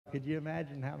Could you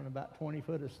imagine having about 20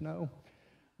 foot of snow?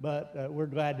 But we're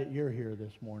glad that you're here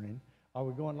this morning. Are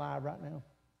we going live right now?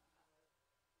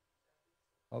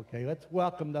 Okay, let's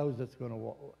welcome those that's going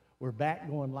to. We're back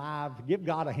going live. Give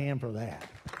God a hand for that.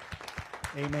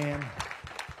 Amen.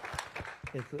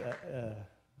 It's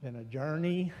been a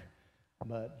journey,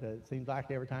 but it seems like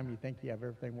every time you think you have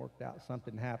everything worked out,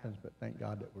 something happens, but thank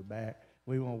God that we're back.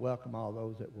 We want to welcome all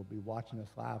those that will be watching us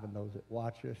live and those that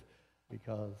watch us,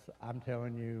 because I'm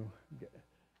telling you,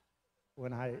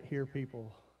 when I hear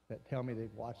people that tell me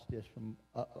they've watched this from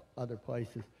other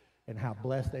places and how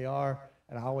blessed they are,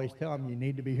 and I always tell them you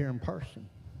need to be here in person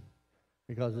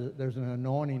because there's an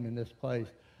anointing in this place.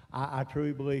 I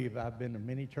truly believe I've been to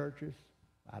many churches.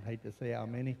 I'd hate to say how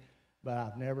many, but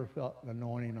I've never felt an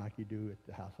anointing like you do at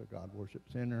the House of God Worship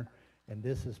Center. And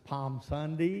this is Palm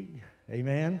Sunday.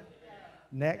 Amen.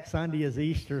 Next Sunday is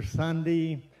Easter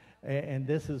Sunday. And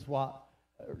this is what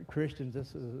Christians,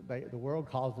 the world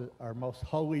calls it our most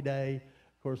holy day.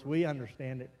 Of course, we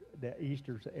understand that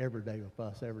Easter's every day with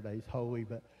us. Every day is holy.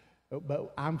 But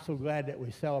I'm so glad that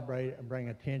we celebrate it and bring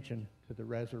attention to the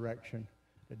resurrection,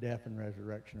 the death and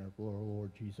resurrection of our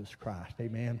Lord Jesus Christ.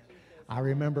 Amen. I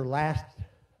remember last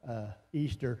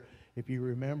Easter, if you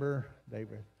remember, they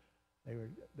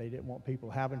didn't want people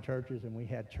having churches, and we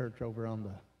had church over on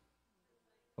the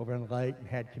lake and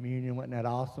had communion. Wasn't that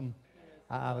awesome?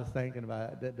 I was thinking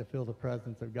about it, to feel the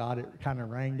presence of God. It kind of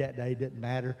rained that day. Didn't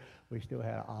matter. We still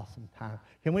had an awesome time.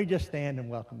 Can we just stand and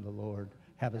welcome the Lord?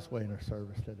 Have His way in our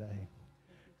service today.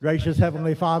 Gracious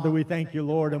Heavenly Father, we thank you,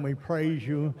 Lord, and we praise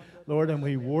you, Lord, and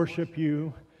we worship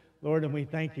you, Lord, and we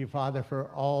thank you, Father, for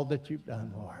all that you've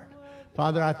done, Lord.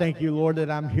 Father, I thank you, Lord,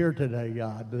 that I'm here today,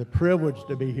 God, the privilege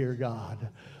to be here, God.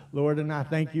 Lord, and I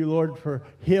thank you, Lord, for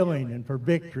healing and for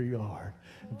victory, Lord.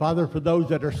 Father, for those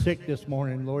that are sick this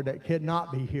morning, Lord, that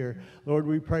cannot be here, Lord,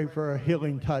 we pray for a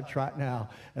healing touch right now.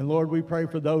 And Lord, we pray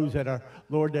for those that are,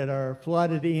 Lord, that are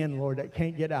flooded in, Lord, that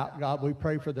can't get out, God. We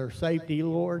pray for their safety,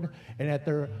 Lord, and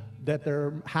that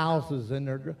their houses and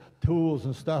their tools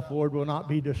and stuff, Lord, will not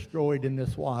be destroyed in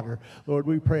this water. Lord,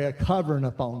 we pray a covering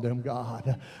upon them,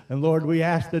 God. And Lord, we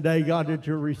ask today, God, that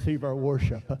you receive our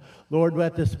worship. Lord,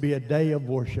 let this be a day of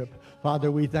worship.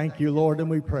 Father, we thank you, Lord, and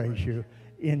we praise you.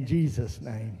 In Jesus'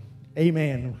 name,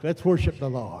 amen. Let's worship the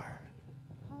Lord.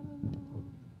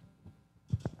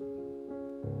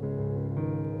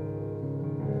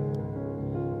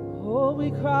 Oh, we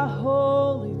cry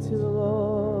holy to the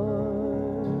Lord.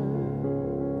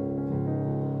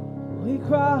 We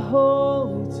cry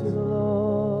holy to the Lord.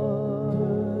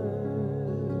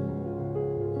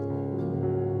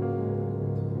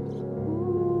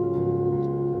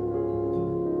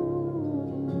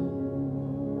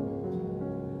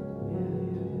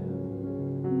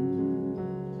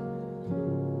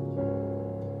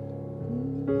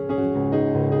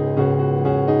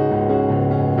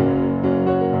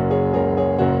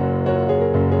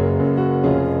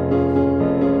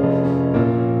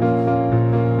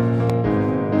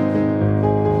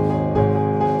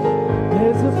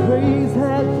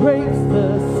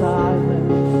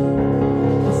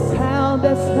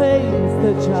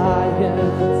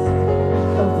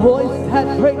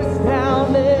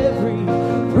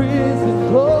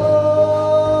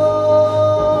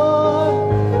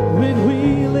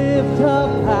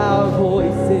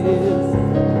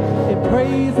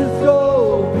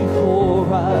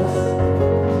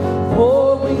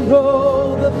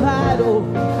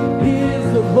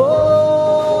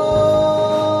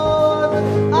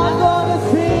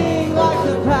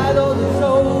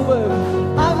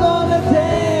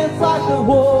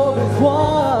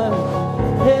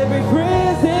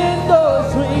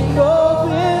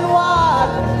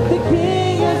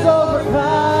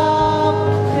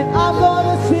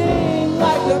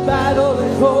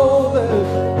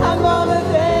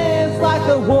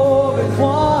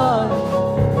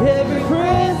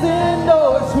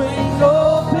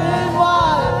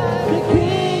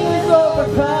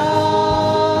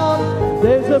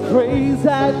 Praise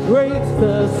that breaks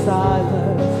the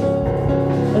silence,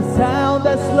 a sound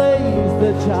that slays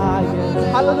the giants.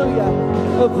 Hallelujah.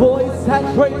 A voice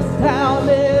that breaks down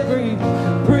every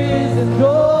prison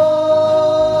door.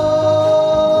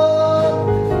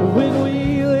 When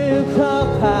we lift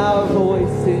up our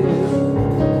voices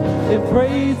and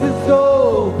praises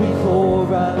go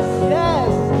before us.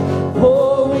 Yes,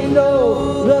 for we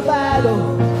know the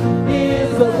battle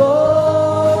is the Lord.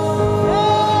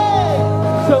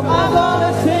 So I'm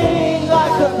gonna sing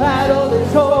like the battle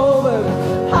is over.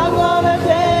 I'm gonna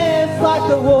dance like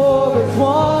the war is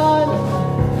won.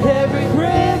 Every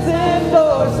prison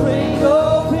door swing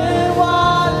open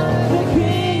wide. The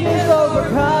King is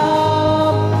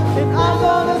overcome.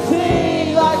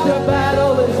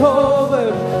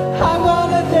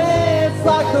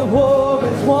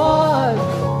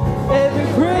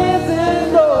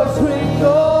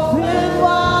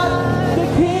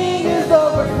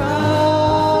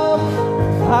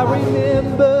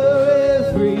 remember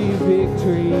every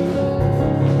victory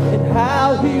and how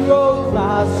he wrote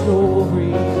my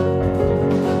story.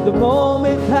 The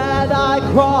moment that I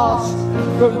crossed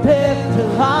from death to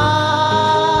life.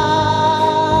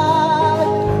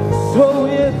 So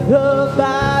if the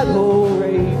battle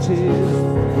rages,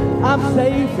 I'm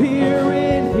safe here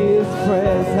in his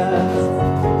presence.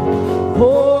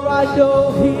 For I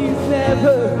know he's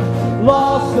never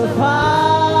lost a fight.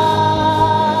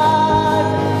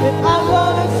 And I'm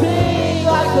gonna sing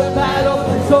like the battle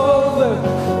is over.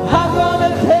 I'm gonna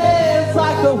dance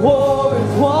like the war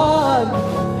is won.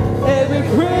 Every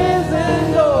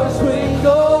prison door swing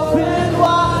open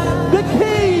wide. The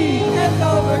king is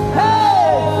over.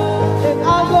 Hey! And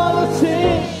I'm gonna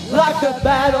sing like the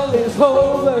battle is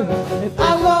over. And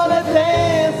I'm gonna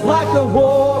dance like the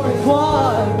war is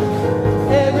won.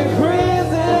 Every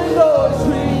prison door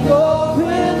swing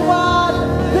open wide.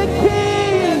 The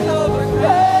king is over.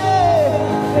 Hey!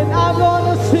 And I'm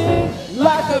gonna sing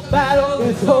like the battle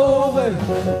is over.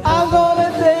 I'm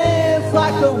gonna dance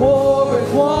like the war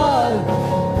is won.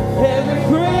 Every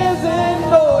prison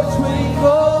door swing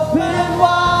open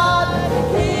wide. The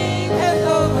king has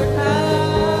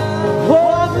overcome.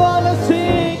 Oh, I'm gonna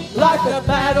sing like the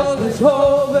battle is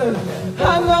over.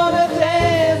 I'm gonna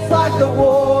dance like the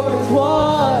war is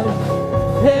won.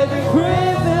 Every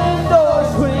prison door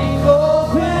swing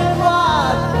open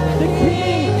wide. The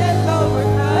king has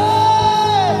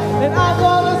overcome. And I'm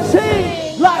gonna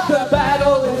sing like the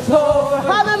battle is over.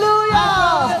 Hallelujah!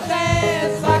 I'm gonna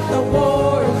dance like the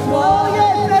war is won. Oh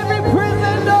yes, every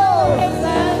prison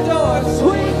door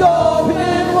swing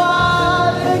open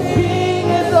wide. The king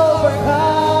is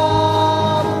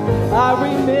overcome. I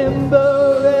remember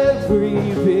every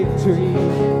victory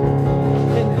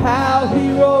and how he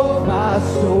wrote my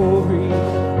story.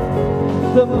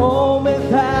 The moment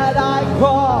that I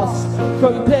crossed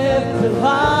from death to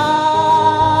life.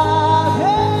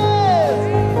 Yes.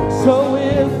 So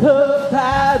if the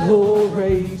battle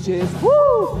rages,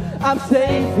 woo, I'm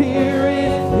safe here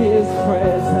in his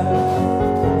presence.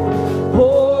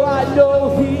 For I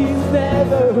know he's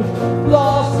never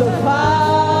lost a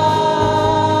fight.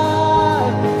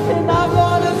 And I'm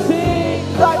gonna sing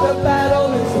like the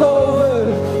battle is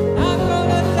over. I'm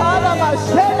gonna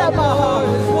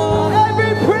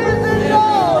every prison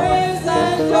door.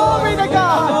 Glory to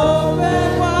God.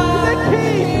 The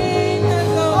king.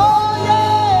 Oh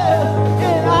yeah.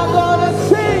 And I'm gonna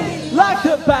sing like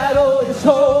the battle is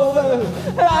over.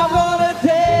 And I'm gonna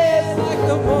dance like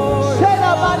the war.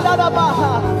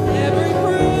 Every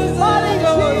prison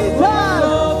door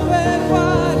open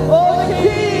wide. Oh, the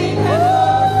king.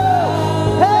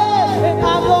 Hey, and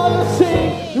I'm gonna sing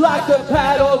like the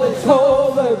battle is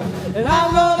over. And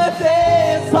I'm gonna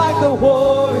dance like the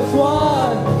war is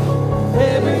won.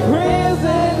 Every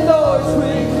prison door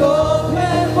swing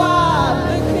open wide.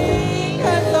 The king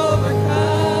has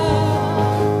overcome.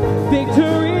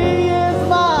 Victory is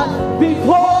mine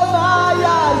before my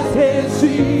eyes can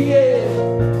see it.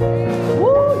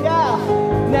 Woo, yeah.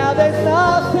 Now there's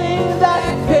nothing that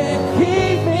can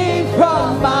keep me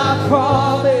from my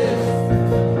promise.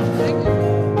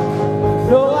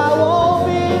 No, I won't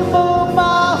be moved.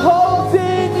 My hope's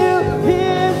in you.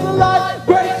 His light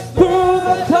breaks through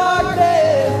the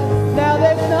darkness. Now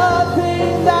there's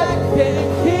nothing that can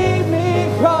keep me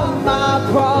from my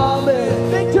promise.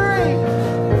 Victory!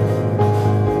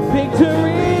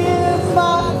 Victory is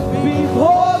mine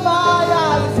before my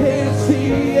eyes can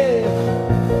see it.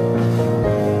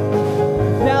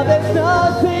 Now there's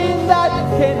nothing that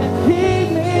can keep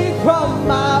me from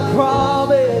my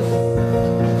promise.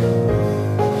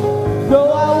 No,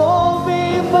 I won't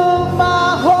be moved.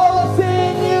 My hope's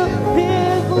in you.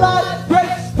 His light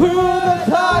breaks through the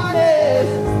darkness.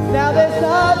 Now there's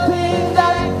nothing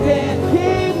that can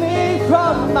keep me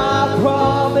from my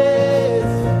promise.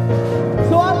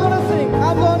 So I'm gonna sing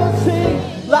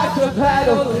like the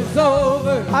battle is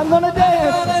over. I'm gonna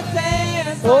dance.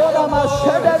 Oh, my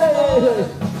shadow.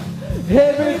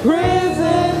 Every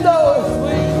prison door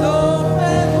swing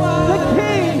open wide. The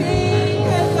king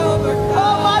has overcome.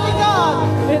 Almighty God.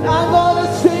 And I'm gonna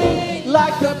sing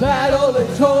like the battle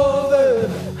is over.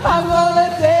 I'm gonna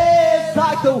dance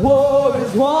like the war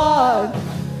is won.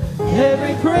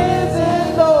 Every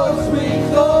prison door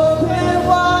swings open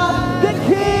wide. The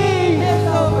king is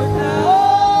overcome.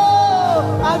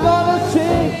 Oh, I'm gonna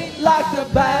sing like the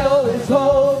battle is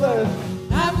over.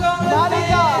 I'm gonna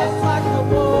dance like the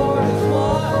war is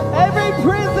won. Every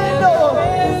prison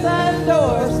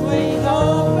door swings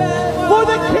open wide. For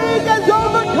the king has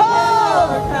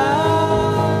overcome.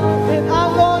 And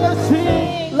I'm gonna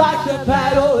sing like the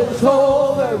battle is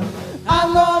over.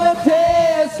 I'm gonna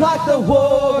dance like like the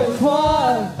war is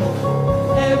won.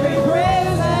 Every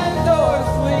prison door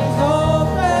swings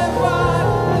open wide.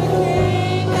 The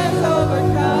King has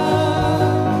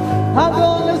overcome. I'm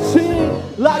gonna sing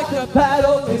like the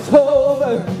battle is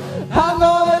over. I'm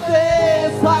gonna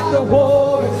dance like the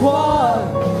war is won.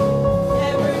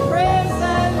 Every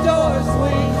prison door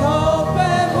swings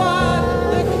open wide.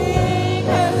 The King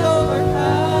has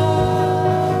overcome.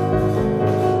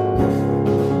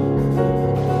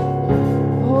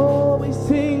 Oh, we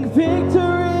sing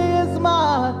victory is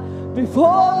mine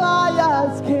before my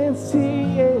eyes can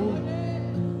see it.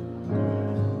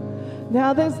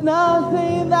 Now there's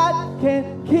nothing that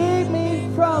can keep me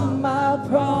from my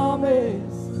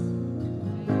promise.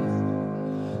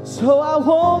 So I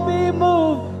won't be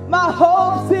moved, my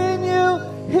hope's in you.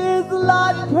 His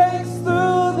light breaks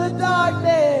through the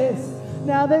darkness.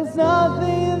 Now there's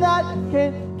nothing that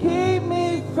can keep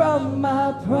me from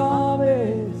my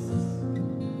promise.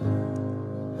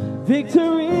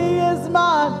 Victory is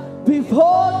mine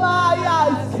before my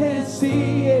eyes can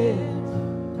see it.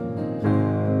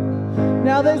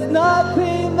 Now there's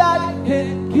nothing that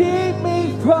can keep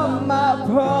me from my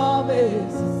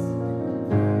promise.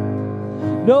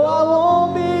 No, I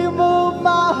won't be moved,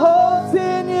 my hope's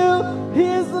in you.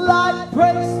 His light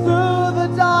breaks through the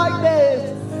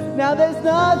darkness. Now there's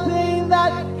nothing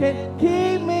that can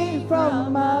keep me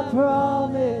from my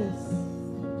promise.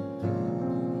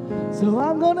 So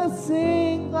I'm gonna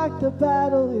sing like the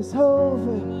battle is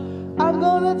over. I'm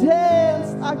gonna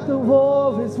dance like the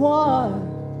war is won.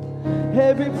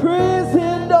 Every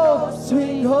prison door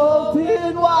swing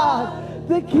open wide.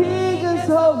 The King is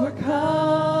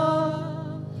overcome.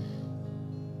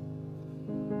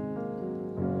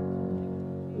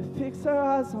 We fix our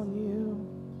eyes on you.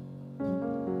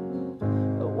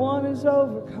 The one who's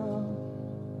overcome.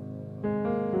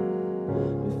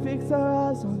 We fix our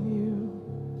eyes on you.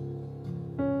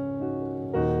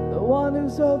 The one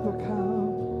who's overcome.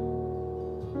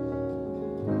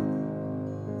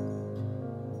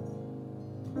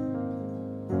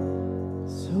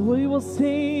 We will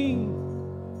sing,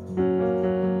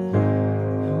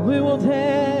 we will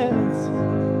dance,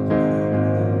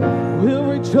 we'll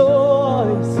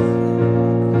rejoice,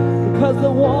 because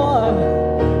the one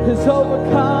has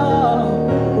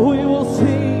overcome. We will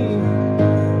sing,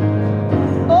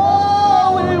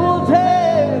 oh, we will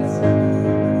dance,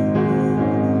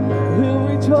 we'll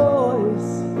rejoice,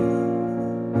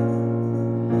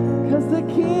 because the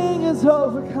King has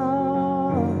overcome.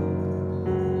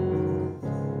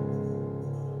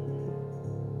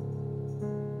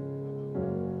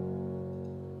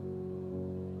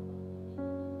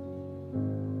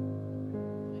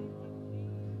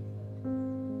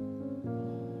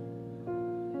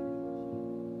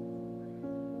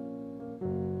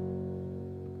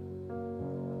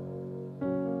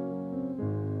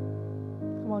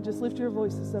 Just lift your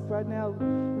voices up right now.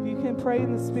 If you can pray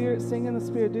in the Spirit, sing in the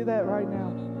Spirit, do that right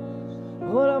now.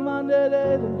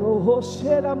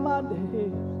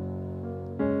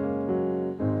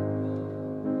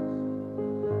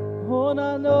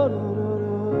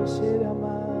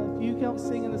 If you can't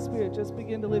sing in the Spirit, just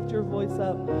begin to lift your voice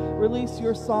up. Release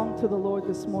your song to the Lord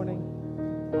this morning.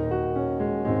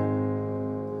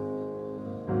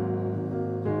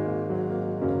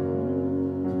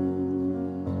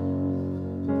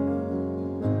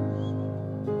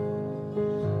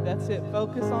 That's it.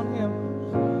 Focus on Him.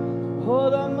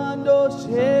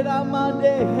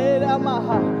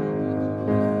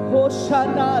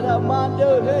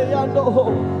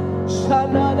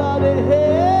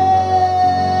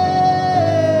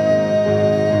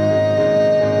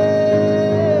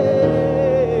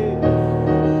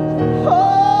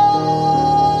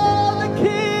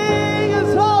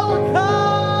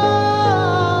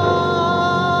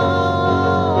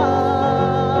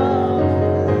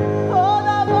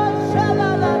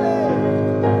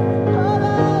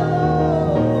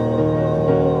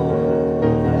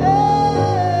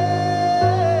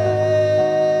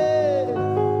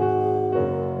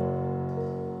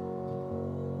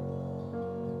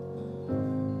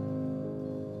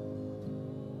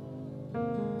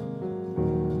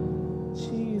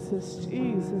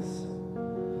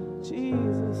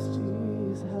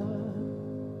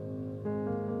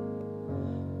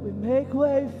 Make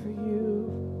way for you.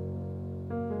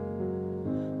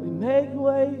 We make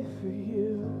way for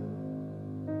you.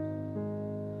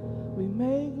 We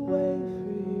make way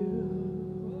for you.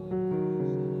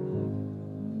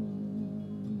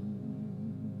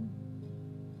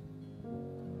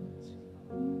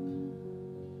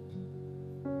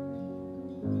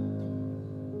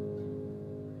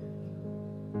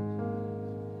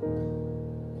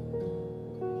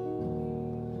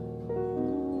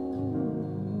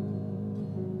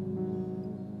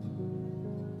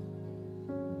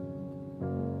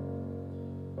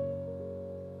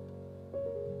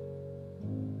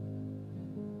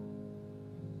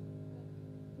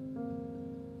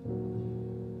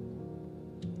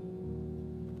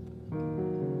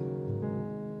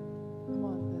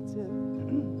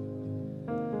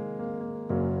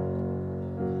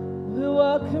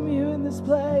 welcome you in this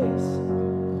place,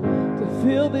 to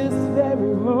fill this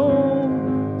very room.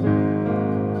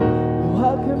 We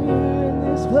welcome you in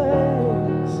this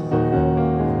place,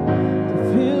 to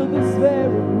fill this very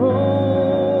room.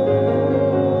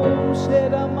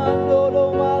 Shedamandoro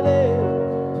male,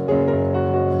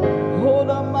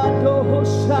 Hodamando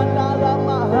Hoshanala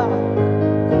Maha,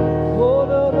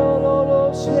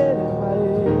 Hodoro Shedamale.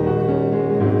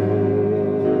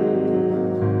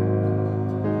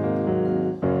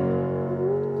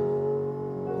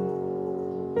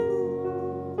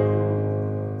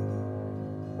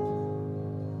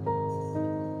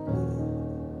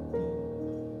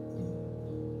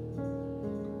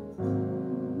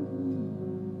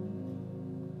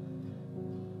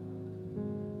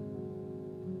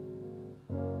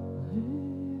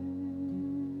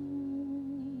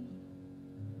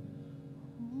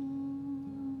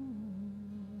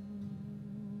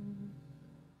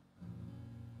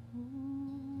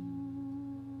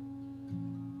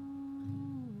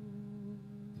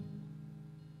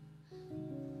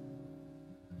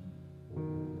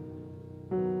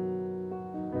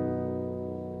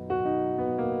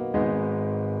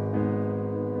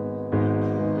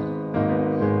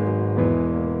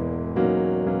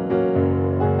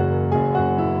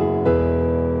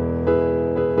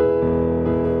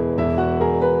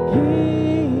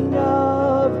 King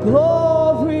of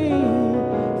glory,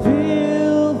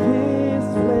 fill this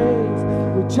place.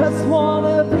 We just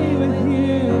wanna be with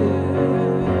you.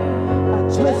 I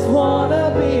just wanna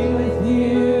be with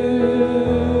you.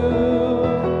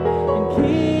 And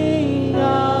King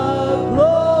of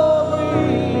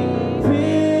glory,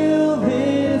 fill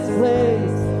this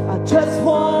place. I just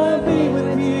wanna be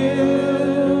with you.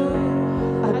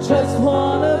 I just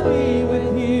wanna be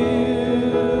with you.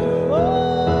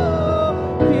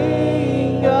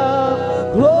 King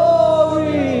of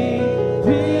glory,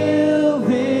 fill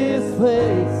this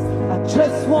place. I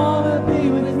just wanna be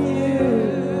with you.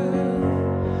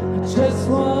 I just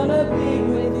wanna be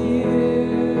with you.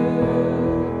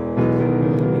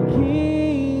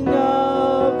 King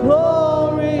of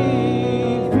glory,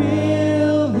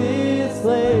 fill this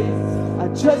place. I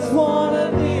just wanna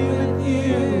be with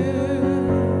you.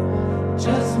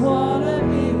 Just wanna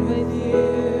be with you.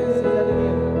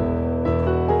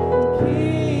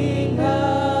 King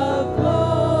of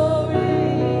glory,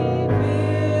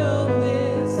 fill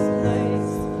this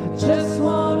place. I just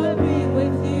wanna be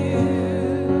with you.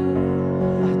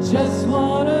 I just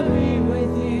wanna be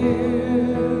with you.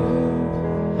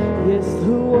 Yes,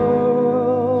 the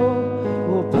world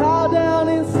will bow down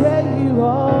and say you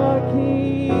are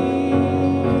King.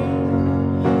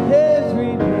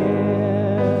 Every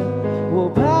man will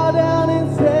bow down and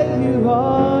say you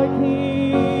are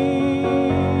King.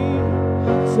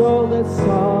 So let's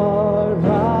start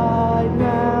right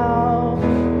now.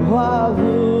 Why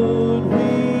would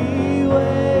we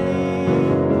wait?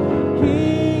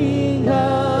 King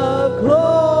of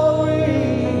glory,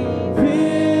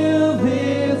 fill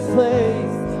this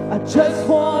place. I just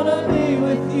wanna be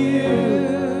with you.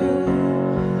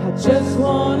 I just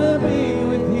wanna be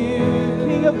with you.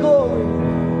 King of glory.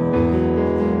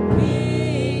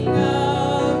 King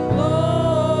of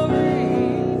glory,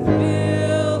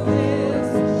 fill this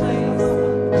place.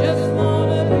 I just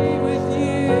wanna be with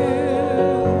you.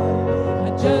 I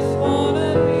just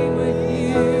wanna be with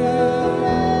you.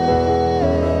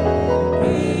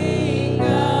 King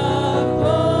of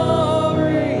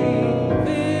glory,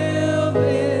 fill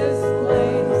this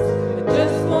place. I just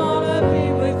wanna be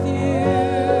with you.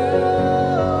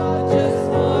 I just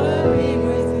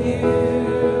wanna be with you.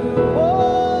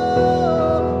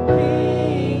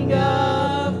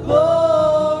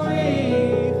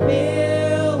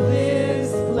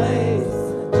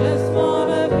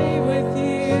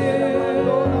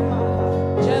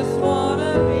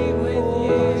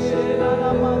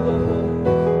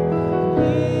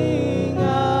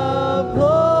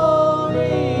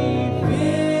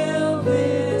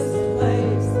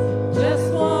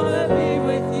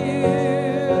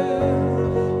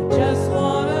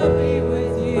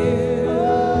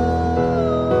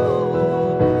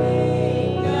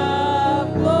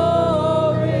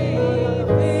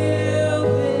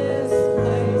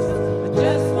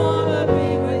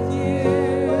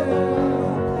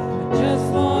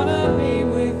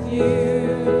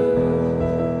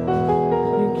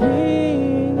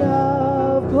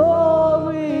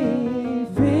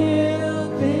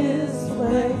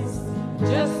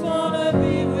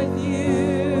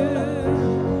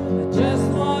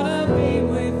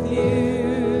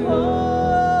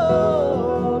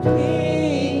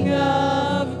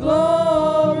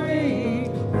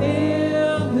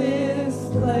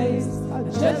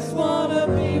 just wanna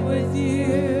be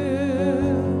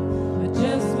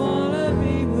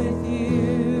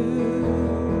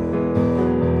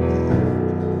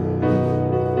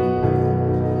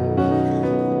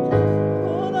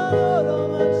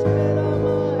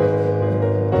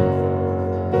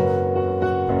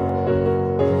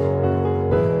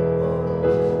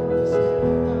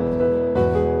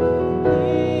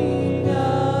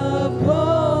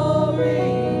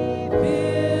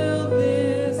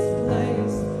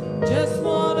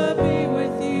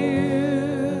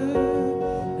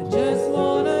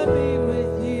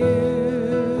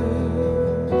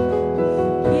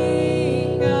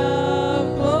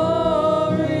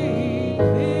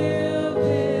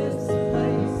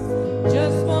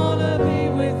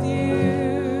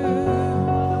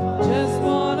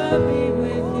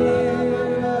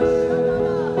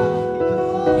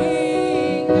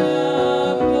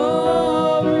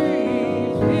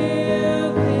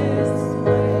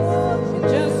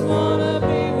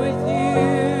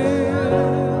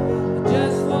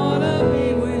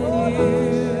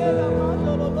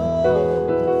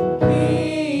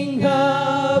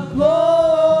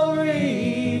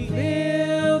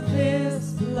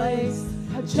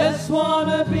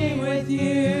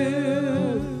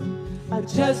I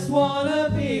just want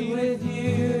to be with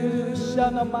you.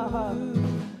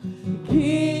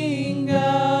 King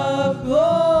of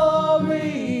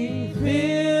glory,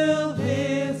 fill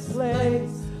this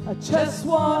place. I just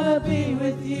want to be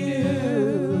with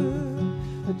you.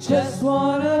 I just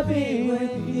want to be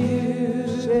with you.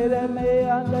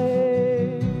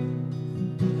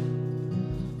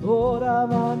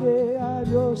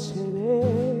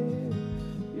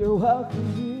 You're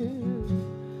welcome here.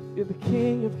 You're the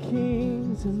King of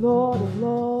kings and Lord of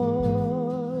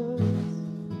lords.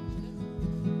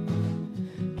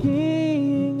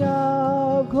 King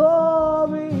of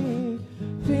glory,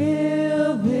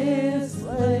 fill this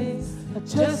place. I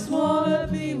just want to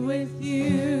be with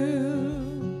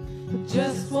you. I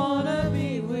just want to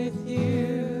be with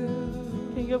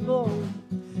you. King of glory.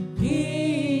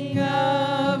 King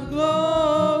of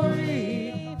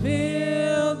glory,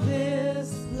 fill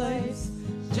this place.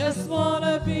 Just want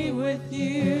to be with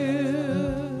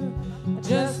you. I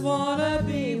just want to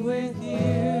be with you.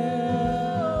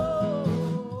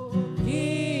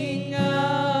 King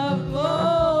of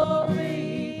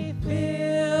glory,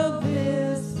 fill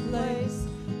this place.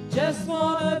 Just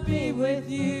want to be with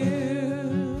you.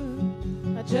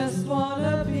 I just want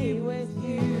to be with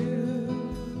you.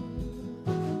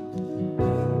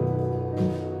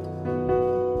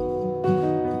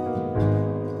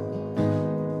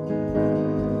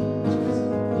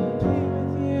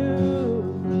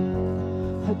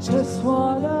 Just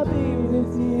wanna be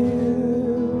with you,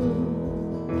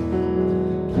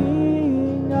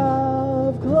 King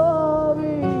of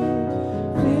glory,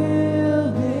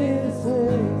 fill this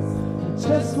place. I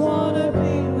just wanna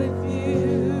be with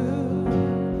you,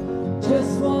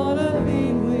 just wanna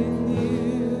be with you.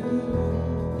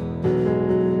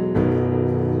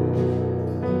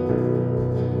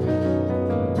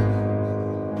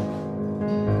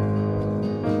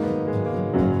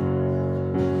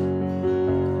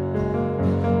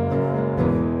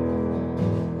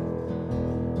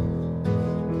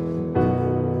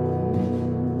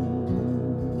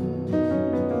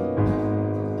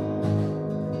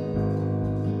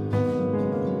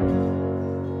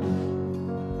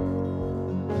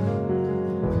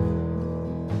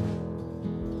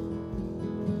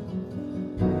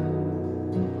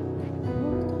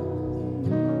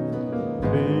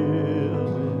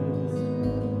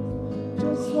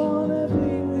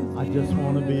 I just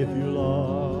want to be with you,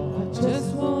 Lord. I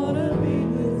just want to be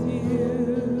with you.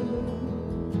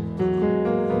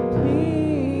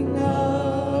 King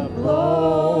of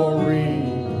glory,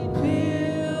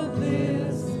 fill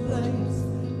this place.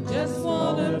 Just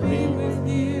want to be with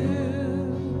you.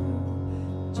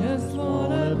 Just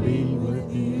want to be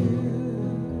with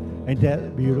you. Ain't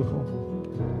that beautiful?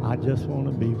 I just want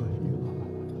to be with you,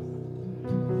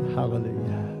 Lord.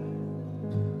 Hallelujah.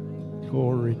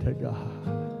 Glory to God.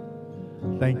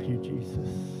 Thank you, Jesus.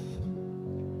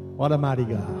 What a mighty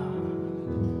God.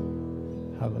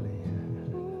 Hallelujah.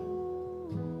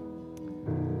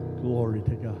 Glory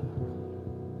to God.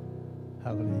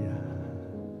 Hallelujah.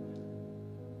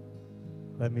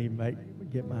 Let me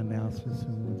get my announcements,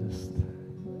 and we'll just.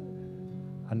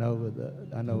 I know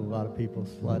a lot of people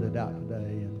flooded out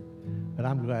today, but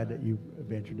I'm glad that you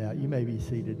ventured out. You may be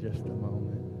seated just a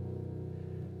moment.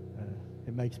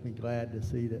 It makes me glad to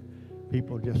see that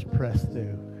people just press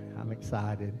through. I'm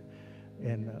excited.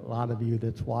 And a lot of you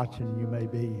that's watching, you may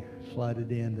be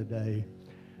flooded in today.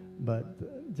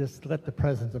 But just let the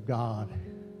presence of God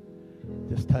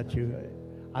just touch you.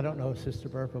 I don't know if Sister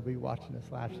Bertha will be watching us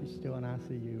live. She's still in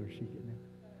ICU, or she getting in?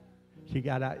 She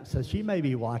got out, so she may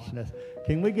be watching us.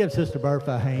 Can we give Sister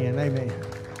Bertha a hand? Amen.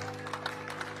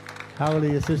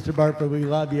 Hallelujah. Sister Bertha, we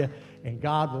love you. And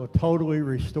God will totally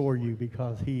restore you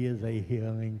because he is a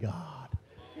healing God.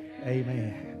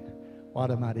 Amen.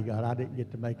 What a mighty God. I didn't get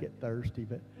to make it Thursday,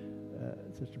 but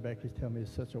Sister Becky's telling me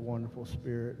it's such a wonderful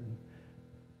spirit.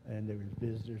 And there was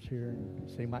visitors here. And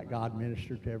it seemed like God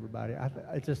ministered to everybody.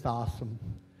 It's just awesome.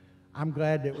 I'm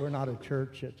glad that we're not a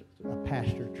church. It's a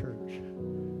pastor church.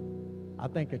 I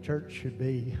think a church should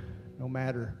be, no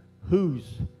matter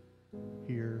who's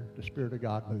here, the Spirit of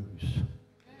God moves.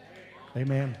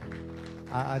 Amen.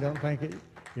 I don't think it,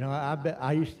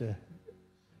 I used to,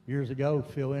 years ago,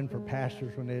 fill in for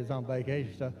pastors when they was on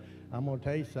vacation. So I'm going to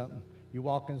tell you something. You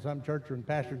walk in some church when the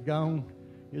pastor's gone,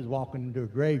 you was walking into a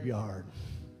graveyard.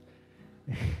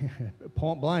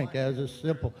 Point blank, as is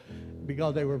simple,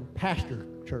 because they were pastor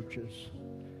churches.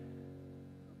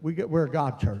 We're a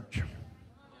God church.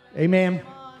 Amen.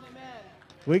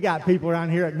 We got people around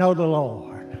here that know the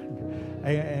Lord.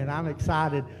 And I'm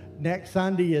excited. Next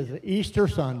Sunday is Easter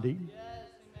Sunday.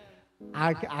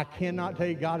 I cannot tell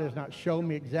you, God has not shown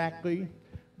me exactly,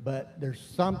 But there's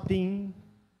something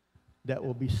that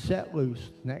will be set loose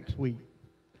next week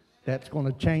that's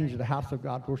going to change the House of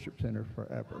God Worship Center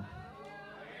forever.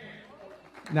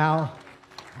 Now,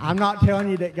 I'm not telling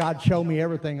you that God showed me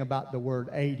everything about the word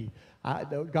 80.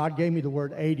 God gave me the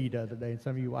word 80 the other day, and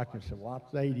some of you watching said,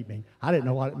 what's 80 mean? I didn't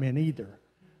know what it meant either.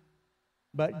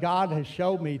 But God has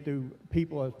showed me through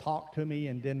people who have talked to me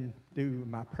and then through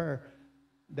my prayer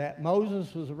that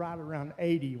Moses was right around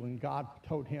 80 when God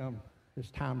told him it's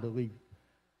time to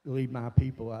lead my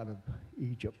people out of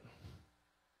Egypt.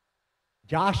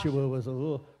 Joshua was a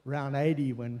little around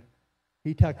 80 when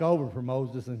he took over for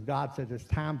Moses, and God said, it's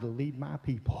time to lead my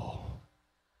people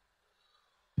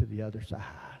to the other side.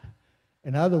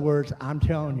 In other words, I'm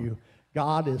telling you,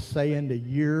 God is saying the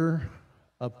year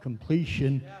of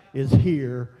completion is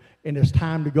here, and it's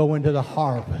time to go into the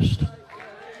harvest.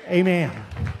 Amen.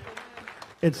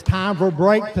 It's time for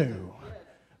breakthrough.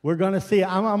 We're going to see.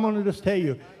 I'm going to just tell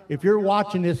you, if you're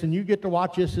watching this and you get to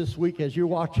watch this week as you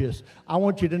watch this, I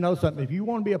want you to know something. If you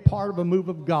want to be a part of a move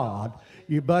of God,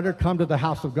 you better come to the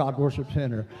House of God Worship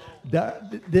Center.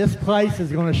 This place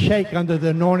is going to shake under the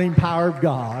anointing power of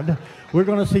God. We're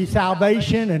going to see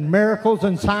salvation and miracles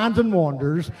and signs and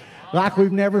wonders like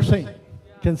we've never seen.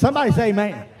 Can somebody say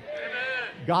amen? Amen.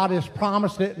 God has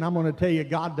promised it, and I'm going to tell you,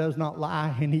 God does not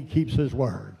lie, and he keeps his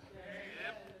word.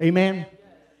 Amen.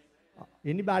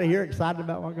 Anybody here excited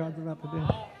about what God's about to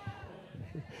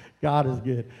do? God is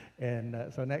good. And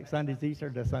so next Sunday's Easter,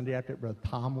 the Sunday after it, Brother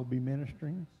Tom will be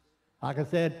ministering. Like I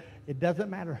said, it doesn't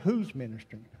matter who's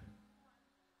ministering.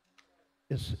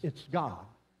 It's God.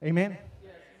 Amen?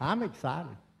 Yes. I'm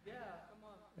excited. Yeah,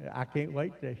 come on. I can't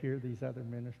wait to hear these other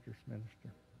ministers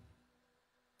minister.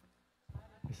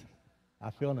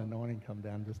 I feel an anointing come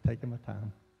down. Just taking my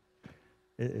time.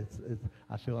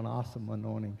 I feel an awesome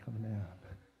anointing coming down.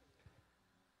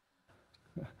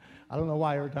 I don't know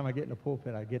why every time I get in the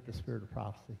pulpit, I get the spirit of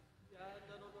prophecy.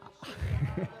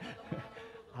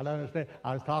 I don't understand.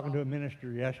 I was talking to a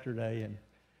minister yesterday,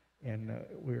 and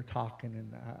we were talking,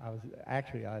 and I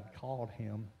had called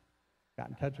him, got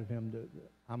in touch with him.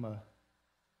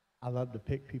 I love to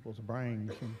pick people's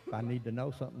brains, and if I need to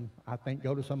know something, I think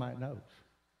go to somebody that knows.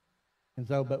 And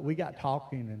so, but we got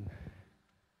talking,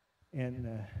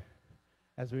 and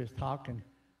as we was talking,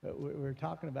 we were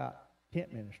talking about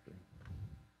tent ministry.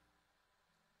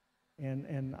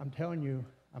 And I'm telling you,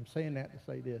 I'm saying that to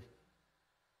say this.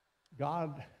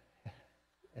 God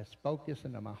has spoke this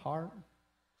into my heart.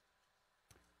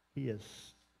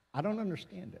 I don't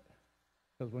understand it.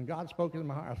 Because when God spoke it in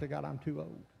my heart, I said, God, I'm too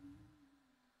old.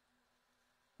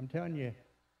 I'm telling you,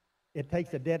 it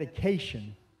takes a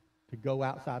dedication to go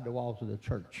outside the walls of the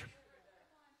church.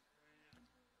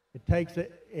 It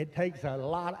takes a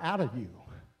lot out of you.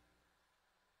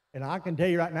 And I can tell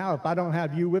you right now, if I don't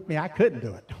have you with me, I couldn't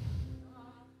do it.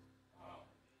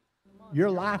 Your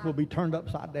life will be turned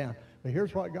upside down. But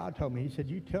here's what God told me. He said,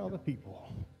 you tell the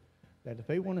people that if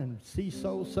they want to see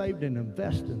souls saved and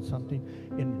invest in something,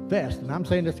 invest. And I'm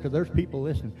saying this because there's people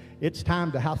listening. It's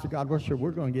time the House of God Worship.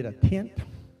 We're going to get a tent.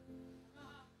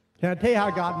 Can I tell you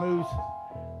how God moves?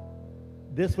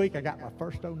 This week I got my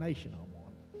first donation on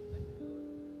one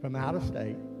from out of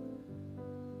state.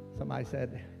 Somebody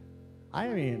said, I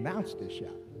haven't even announced this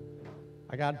yet.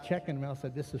 I got a check in the mail that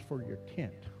said, this is for your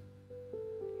tent.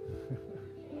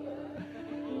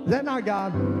 Is that not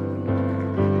God?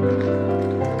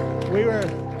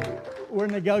 We're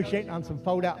negotiating on some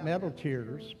fold-out metal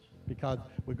chairs because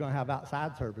we're going to have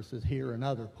outside services here and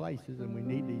other places, and we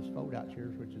need these fold-out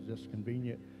chairs, which is just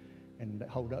convenient and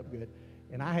hold up good.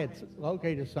 And I had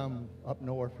located some up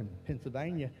north in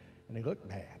Pennsylvania, and they looked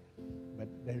bad, but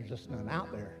there's just none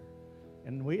out there.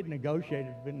 And we had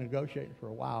been negotiating for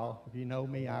a while. If you know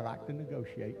me, I like to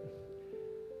negotiate.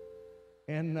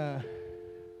 And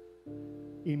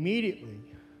immediately,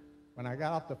 when I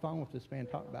got off the phone with this man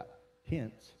talking about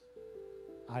tents,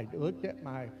 I looked at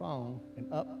my phone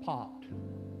and up popped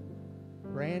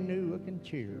brand new looking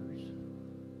chairs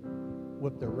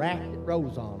with the rack that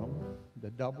rose on them, the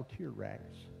double tier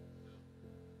racks,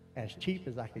 as cheap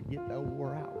as I could get the old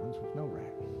wore out ones with no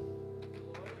rack.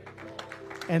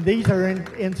 And these are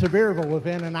in Sevierville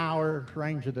within an hour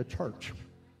range of the church.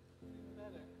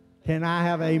 Can I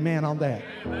have amen on that?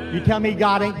 You tell me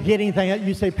God ain't get anything.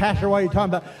 You say, Pastor, what are you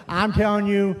talking about? I'm telling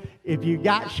you, if you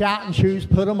got shouting shoes,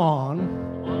 put them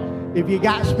on. If you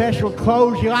got special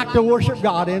clothes you like to worship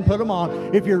God in, put them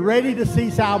on. If you're ready to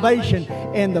see salvation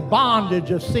and the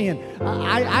bondage of sin.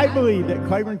 I believe that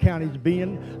Claiborne County is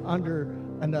being under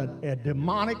a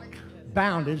demonic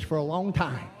bondage for a long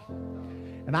time.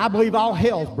 And I believe all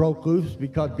hell's broke loose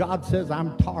because God says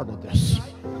I'm tired of this.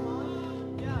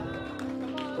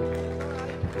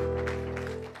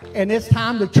 And it's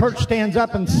time the church stands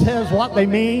up and says what they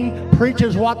mean,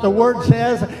 preaches what the Word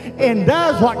says, and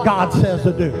does what God says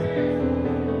to do.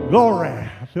 Glory.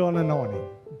 I feel an anointing.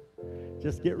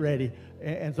 Just get ready.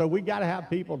 And so we got to have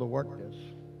people to work this.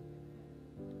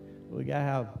 We got to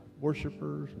have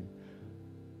worshipers.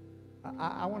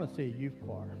 I want to see a youth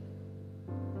choir.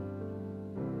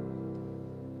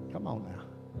 Come on now.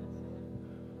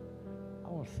 I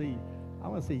want to see,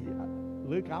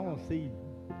 Luke, I want to see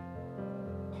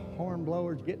horn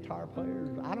blowers, guitar players.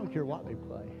 I don't care what they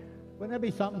play. Wouldn't that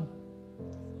be something?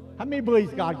 How many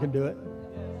believes God can do it?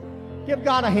 Give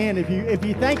God a hand if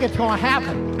you think it's going to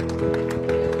happen.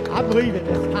 I believe it.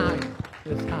 It's time.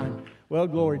 It's time. Well,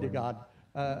 glory to God.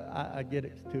 I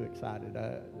get too excited.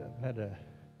 I've had a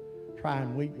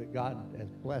trying week, but God has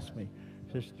blessed me.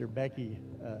 Sister Becky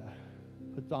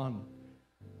puts on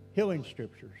healing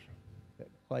scriptures that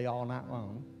play all night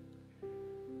long.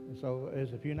 And so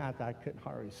there's a few nights I couldn't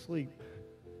hardly sleep.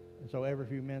 And so every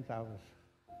few minutes I was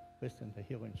listening to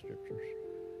healing scriptures.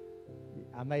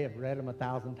 I may have read them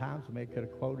 1,000 times. I may could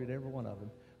have quoted every one of them.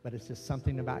 But it's just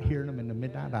something about hearing them in the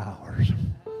midnight hours.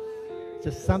 It's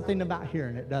just something about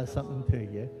hearing it does something to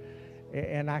you.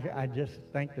 And I just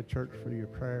thank the church for your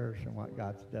prayers and what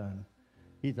God's done.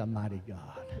 He's a mighty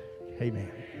God.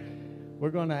 Amen.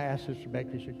 We're going to ask Sister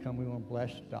Becky should come. We want to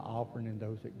bless the offering and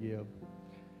those that give.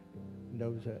 And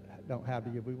those that don't have to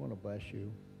give, we want to bless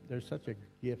you. There's such a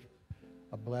gift,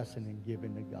 a blessing in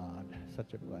giving to God.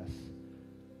 Such a bless.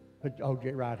 Put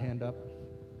your right hand up.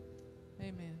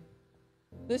 Amen.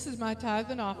 This is my tithe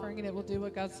and offering, and it will do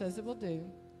what God says it will do.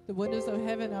 The windows of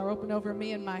heaven are open over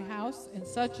me and my house, and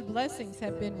such blessings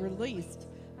have been released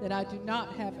that I do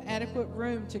not have adequate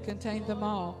room to contain them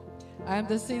all. I am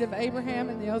the seed of Abraham,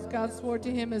 and the oath God swore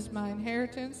to him is my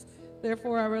inheritance.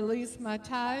 Therefore, I release my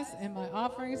tithes and my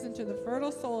offerings into the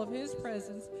fertile soil of his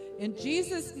presence. In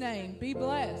Jesus' name, be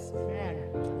blessed. Amen.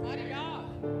 Mighty God.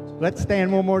 Let's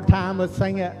stand one more time. Let's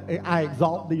sing it. I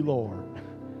exalt thee, Lord.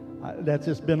 That's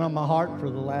just been on my heart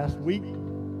for the last week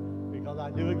because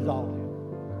I do exalt him.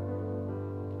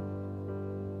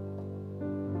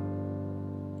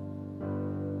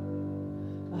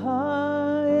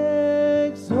 I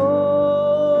exalt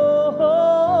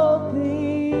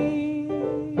thee.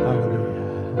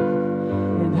 Hallelujah.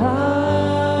 And I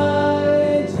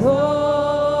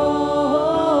exalt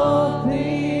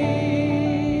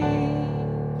thee.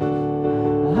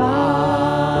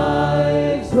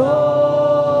 I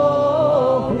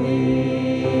exalt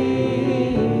thee.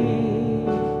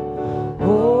 Oh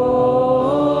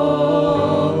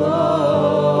Lord.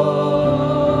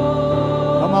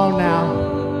 Come on now.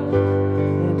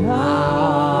 And I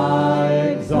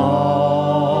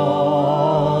exalt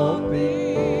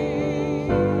thee.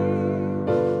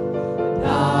 And I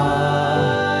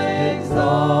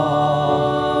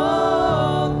exalt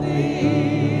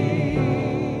thee.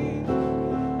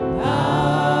 I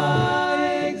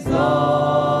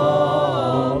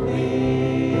exalt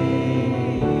thee.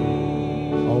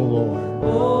 Oh, Lord.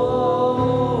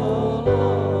 Oh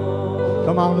Lord.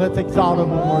 Come on, let's exalt him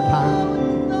one more time.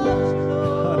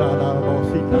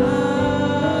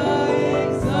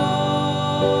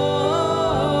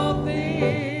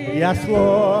 Yes,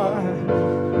 Lord.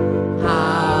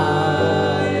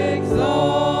 I exalt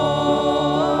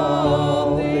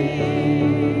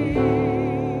thee.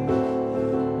 I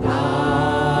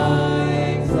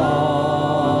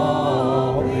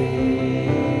exalt thee.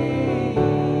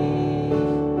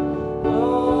 Oh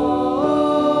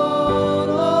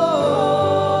Lord.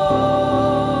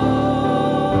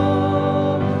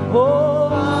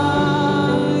 Oh, I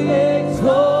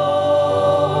exalt thee.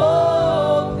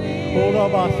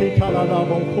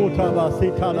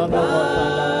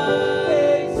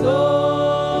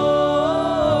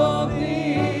 Exalt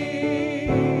thee.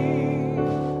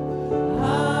 I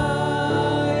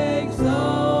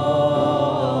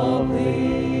exalt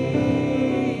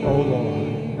thee. Oh,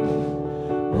 Lord.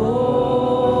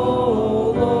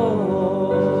 Oh,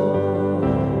 Lord.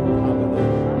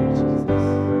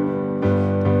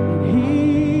 And He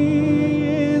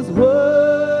is worthy,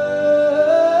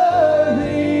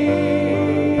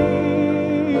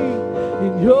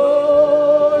 and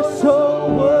you're so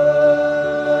worthy.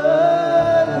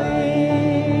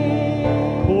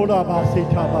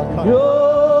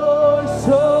 You're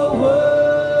so worthy.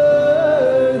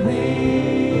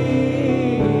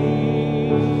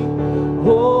 Oh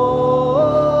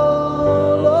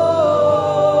Lord,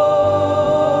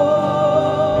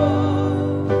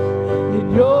 and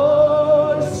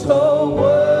you're so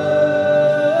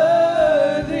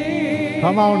worthy.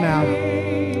 Come on now.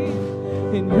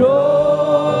 And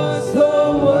you're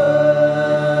so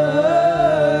worthy.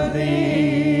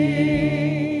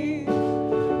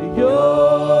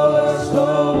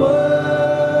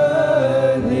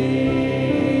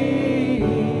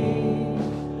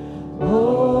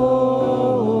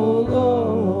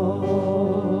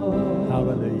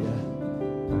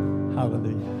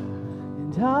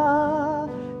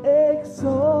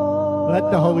 Let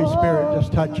the Holy Spirit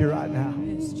just touch you right now.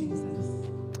 Yes, Jesus.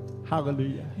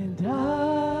 Hallelujah. And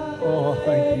I Oh,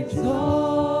 thank you, Jesus. exalt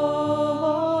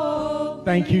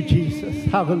Thank you, Jesus.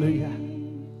 Hallelujah.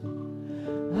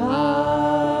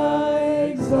 I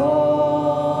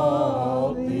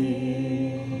exalt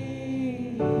thee,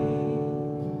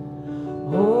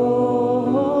 oh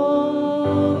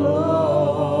Lord,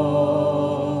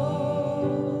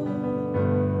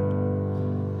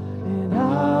 and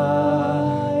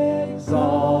I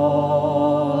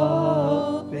exalt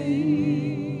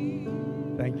thee.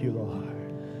 Thank you, Lord.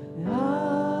 I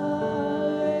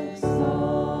exalt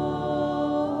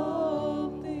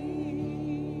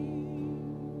thee,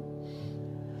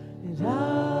 and I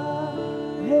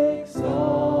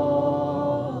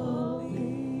exalt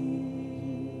thee,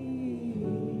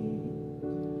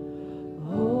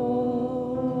 oh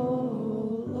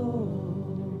Lord.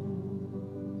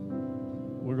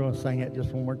 We're going to sing it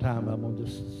just one more time. I'm going to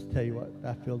just tell you what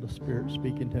I feel the Spirit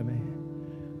speaking to me.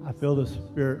 I feel the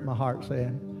Spirit in my heart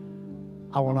saying,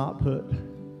 I will not put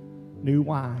new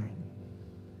wine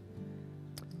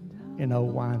in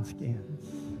old wineskins.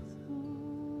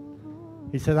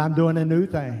 He said, I'm doing a new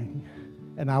thing,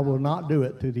 and I will not do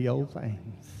it through the old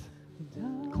things.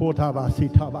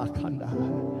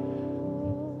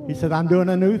 He said, I'm doing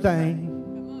a new thing.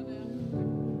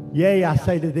 Yea, I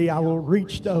say to thee, I will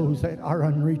reach those that are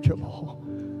unreachable.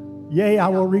 Yea, I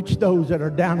will reach those that are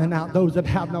down and out, those that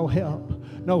have no help,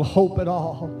 no hope at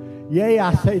all. Yea,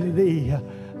 I say to thee,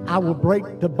 I will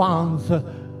break the bonds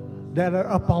that are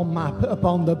upon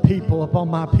the people, upon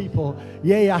my people.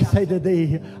 Yea, I say to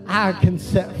thee, I can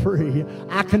set free.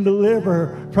 I can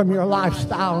deliver from your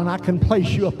lifestyle, and I can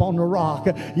place you upon the rock.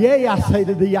 Yea, I say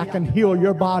to thee, I can heal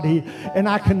your body, and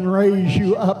I can raise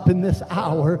you up in this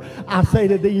hour. I say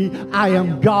to thee, I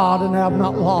am God, and I have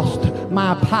not lost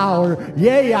my power.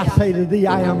 Yea, I say to thee,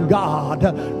 I am God.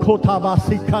 I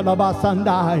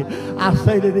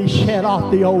say to thee, shed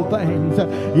off the old things.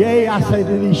 Yea, I say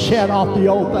to thee, shed off the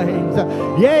old things.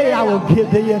 Yea, I will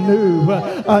give thee a new,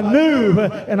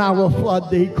 and I will flood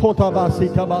thee. You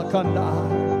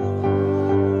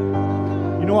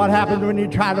know what happens when you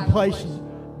try to place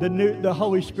the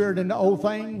Holy Spirit in the old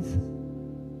things?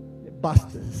 It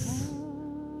busts us.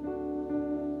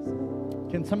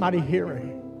 Can somebody hear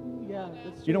me? Yeah,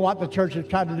 that's You know what the church has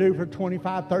tried to do for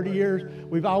 25, 30 years?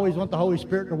 We've always want the Holy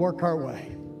Spirit to work our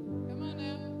way. Come on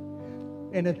now.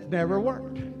 And it's never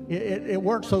worked. It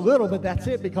works a little, but that's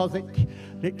it, because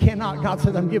it cannot. God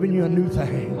said, I'm giving you a new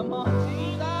thing. Come on,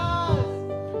 Jesus.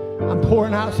 I'm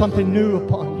pouring out something new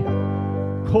upon you.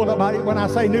 When I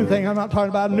say new thing, I'm not talking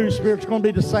about a new spirit. It's going to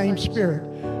be the same spirit,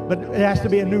 but it has to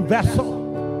be a new vessel,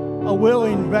 a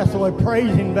willing vessel, a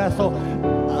praising vessel,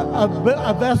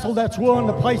 a vessel that's willing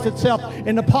to place itself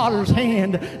in the potter's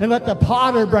hand and let the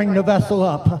potter bring the vessel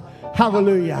up.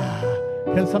 Hallelujah.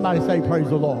 Can somebody say praise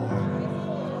the Lord?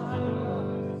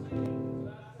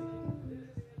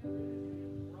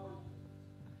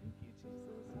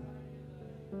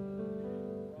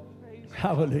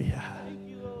 Hallelujah.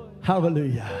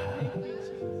 Hallelujah.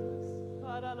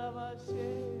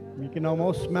 You can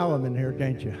almost smell them in here,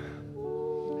 can't you?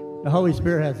 The Holy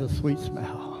Spirit has a sweet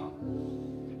smell.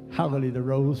 Hallelujah, the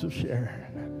rose of Sharon.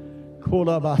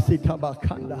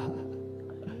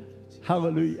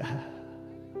 Hallelujah.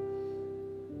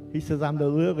 He says, I'm the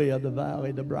lily of the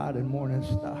valley, the bright and morning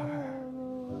star.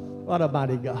 What a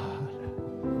mighty God.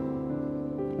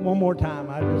 One more time.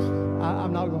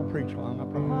 I'm not going to preach long, I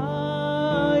promise.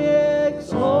 I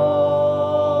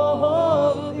exalt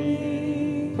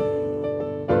thee,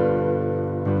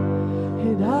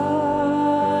 and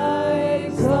I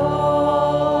exalt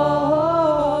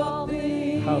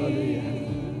thee. Hallelujah.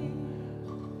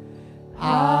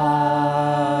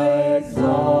 I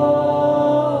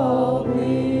exalt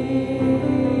thee,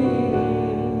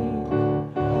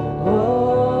 oh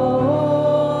Lord.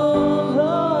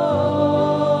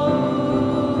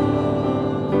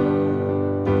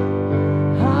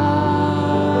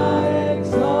 I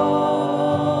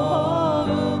exalt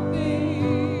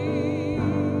thee.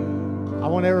 I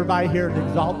want everybody here to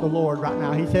exalt the Lord right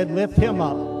now. He said, lift him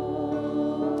up.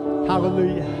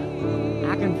 Hallelujah.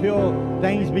 I can feel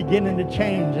things beginning to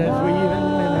change as we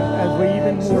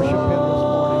even worship him this morning.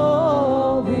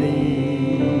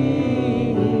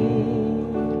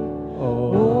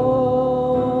 Oh,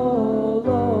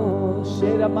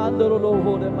 hallelujah.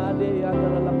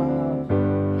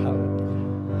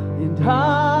 And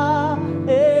I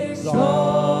exalt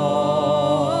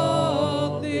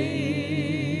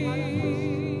thee,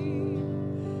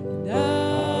 And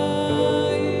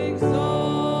I exalt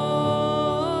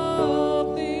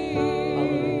thee.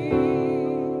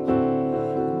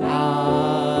 And I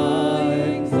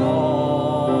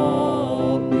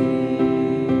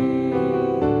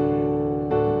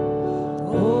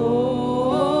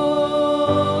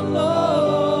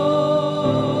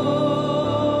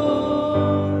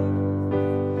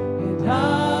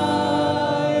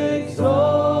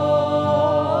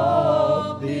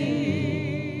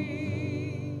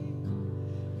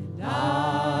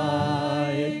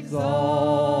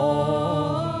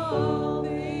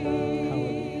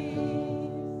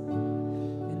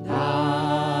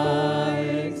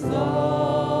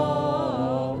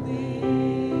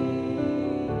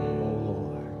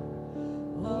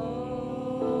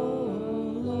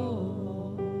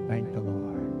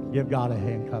Give God a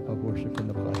hand clap of worship in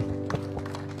the place.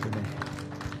 Amen.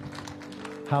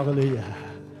 Hallelujah.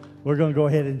 We're going to go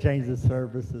ahead and change the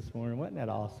service this morning. Wasn't that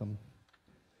awesome?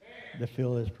 To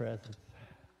feel His presence.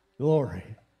 Glory.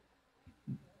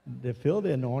 To feel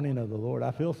the anointing of the Lord.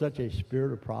 I feel such a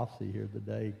spirit of prophecy here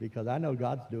today because I know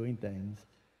God's doing things.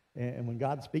 And when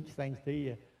God speaks things to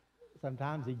you,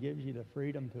 sometimes He gives you the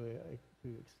freedom to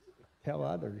tell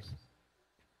others.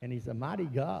 And He's a mighty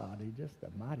God. He's just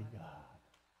a mighty God.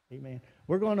 Amen.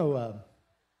 We're going to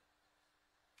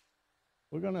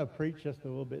preach just a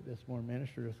little bit this morning,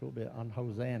 minister just a little bit on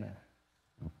Hosanna.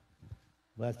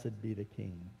 Blessed be the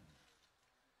King.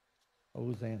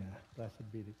 Hosanna, blessed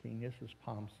be the King. This was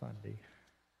Palm Sunday.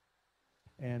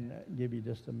 And give you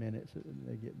just a minute to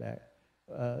get back.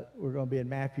 We're going to be in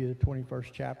Matthew, the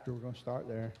 21st chapter. We're going to start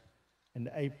there in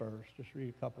the 8th verse. Just read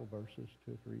a couple verses,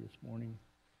 2 or 3 this morning.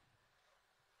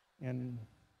 And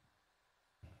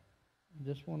I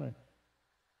just want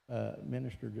to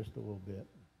minister just a little bit.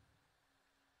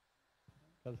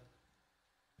 Because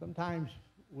sometimes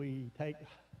we take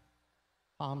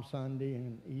Palm Sunday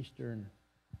and Easter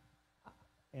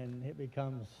and it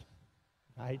becomes,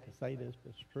 I hate to say this, but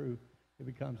it's true, it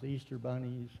becomes Easter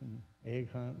bunnies and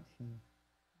egg hunts. And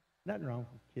nothing wrong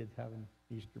with kids having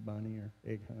Easter bunny or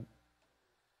egg hunt.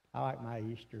 I like my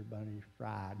Easter bunny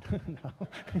fried.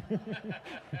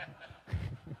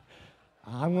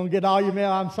 I'm going to get all your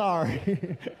mail, I'm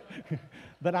sorry.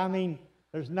 But I mean,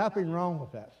 there's nothing wrong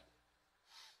with that.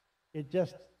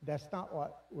 That's not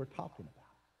what we're talking about.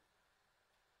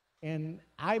 And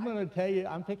I'm going to tell you,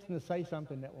 I'm fixing to say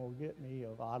something that will get me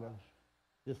a lot of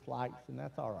dislikes, and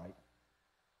that's all right.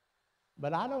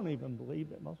 But I don't even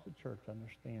believe that most of the church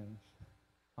understands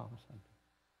Palm Sunday.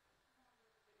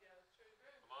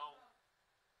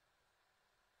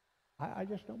 I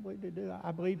just don't believe they do.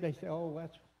 I believe they say, oh,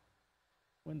 that's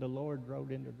when the Lord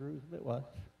rode into Jerusalem. It was.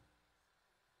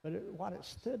 But what it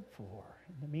stood for,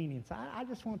 and the meanings. I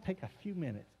just want to take a few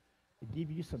minutes to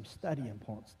give you some studying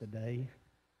points today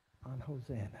on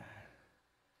Hosanna.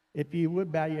 If you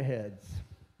would bow your heads.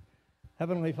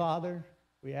 Heavenly Father,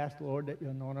 we ask, Lord, that you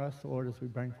anoint us, Lord, as we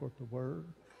bring forth the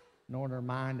word. Anoint our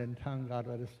mind and tongue, God,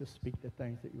 let us just speak the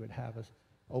things that you would have us.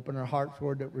 Open our hearts,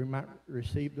 Lord, that we might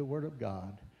receive the word of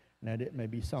God, and that it may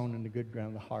be sown in the good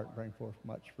ground of the heart and bring forth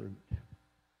much fruit.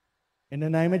 In the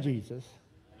name of Jesus,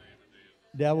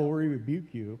 devil, we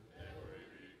rebuke you.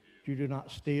 You do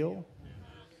not steal,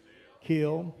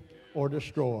 kill, or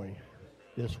destroy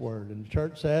this word. And the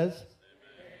church says,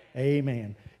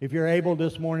 amen. If you're able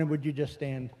this morning, would you just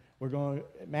stand? We're going to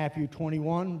Matthew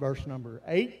 21, verse number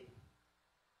 8.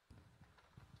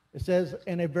 It says,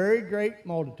 and a very great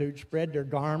multitude spread their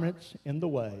garments in the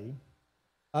way.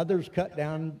 Others cut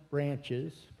down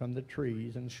branches from the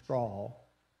trees and straw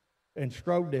and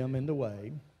strewed them in the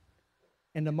way.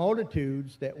 And the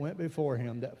multitudes that went before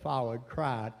him that followed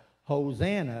cried,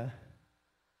 Hosanna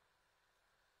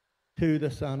to the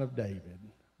Son of David.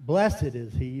 Blessed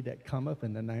is he that cometh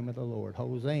in the name of the Lord.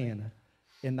 Hosanna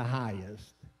in the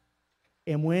highest.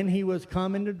 And when he was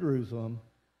come into Jerusalem,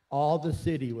 all the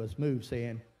city was moved,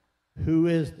 saying, who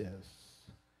is this?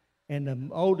 And the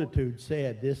multitude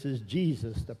said, this is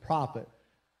Jesus, the prophet,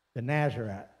 the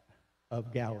Nazarite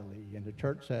of Galilee. And the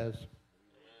church says,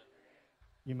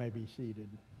 you may be seated.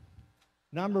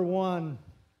 Number one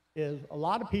is a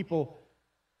lot of people,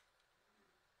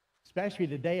 especially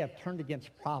today, have turned against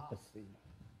prophecy.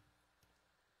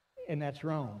 And that's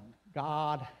wrong.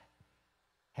 God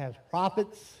has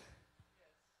prophets,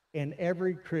 and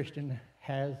every Christian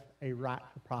has a right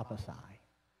to prophesy.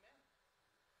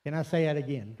 Can I say that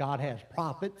again? God has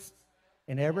prophets,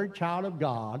 and every child of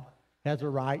God has a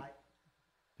right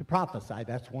to prophesy.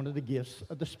 That's one of the gifts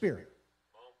of the Spirit.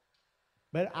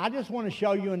 But I just want to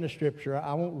show you in the Scripture.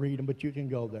 I won't read them, but you can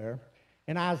go there.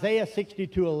 In Isaiah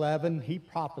 62:11, he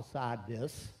prophesied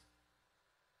this,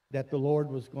 that the Lord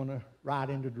was going to ride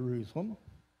into Jerusalem.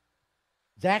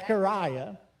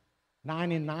 Zechariah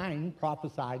 9:9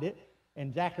 prophesied it,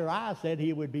 and Zechariah said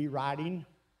he would be riding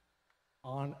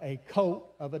on a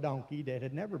coat of a donkey that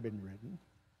had never been ridden,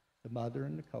 the mother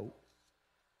and the coat.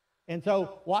 And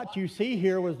so what you see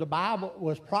here was the Bible,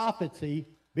 was prophecy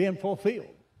being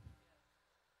fulfilled.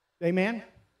 Amen?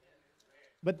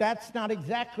 But that's not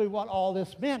exactly what all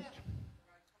this meant.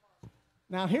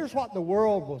 Now here's what the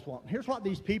world was wanting. Here's what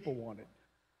these people wanted.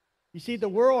 You see, the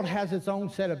world has its own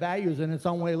set of values and its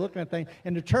own way of looking at things.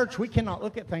 In the church, we cannot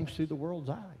look at things through the world's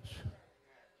eyes.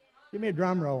 Give me a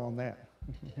drum roll on that.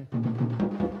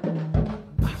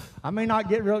 I may not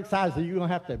get real excited, so you're going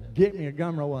to have to get me a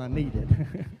drum roll when I need it.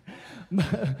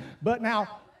 But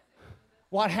now,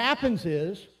 what happens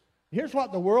is, Here's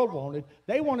what the world wanted.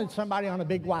 They wanted somebody on a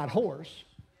big white horse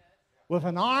with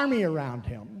an army around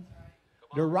him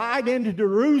to ride into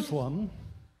Jerusalem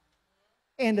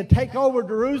and to take over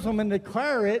Jerusalem and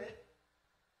declare it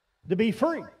to be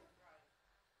free.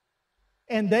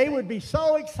 And they would be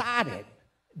so excited.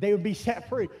 They would be set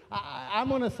free. I'm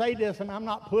going to say this, and I'm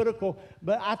not political,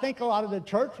 but I think a lot of the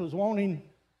church was wanting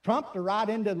Trump to ride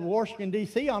into Washington,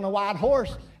 D.C. on a white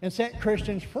horse and set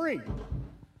Christians free.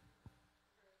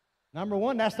 Number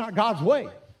one, that's not God's way.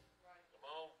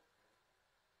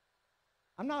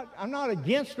 I'm not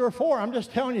against or for. I'm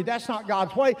just telling you that's not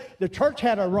God's way. The church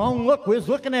had a wrong look. We was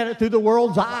looking at it through the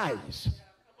world's eyes.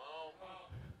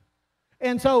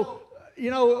 And so,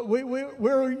 you know,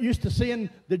 we're used to seeing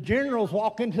the generals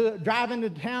drive into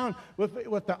town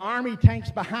with the army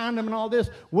tanks behind them and all this,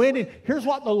 winning. Here's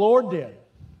what the Lord did.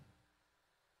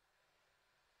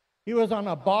 He was on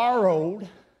a borrowed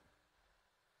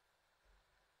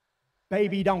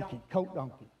baby donkey, coat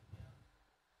donkey.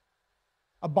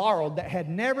 A borrowed that had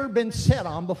never been set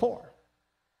on before.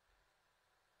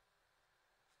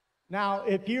 Now,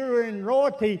 if you're in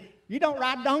royalty, you don't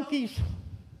ride donkeys.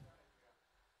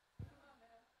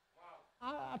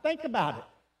 I think about it.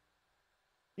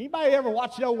 Anybody ever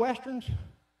watch the old westerns?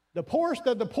 The poorest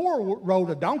of the poor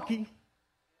rode a donkey.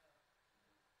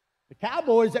 The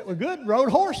cowboys that were good rode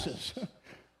horses.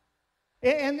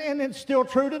 and it's still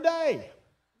true today.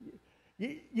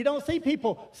 You don't see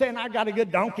people saying, I got a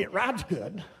good donkey, it rides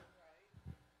good.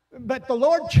 But the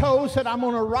Lord chose that I'm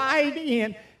going to ride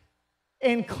in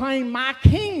and claim my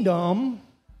kingdom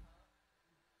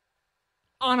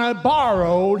on a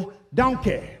borrowed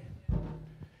donkey.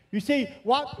 You see,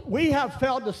 what we have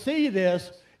failed to see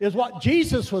this is what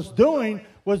Jesus was doing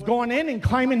was going in and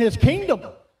claiming his kingdom.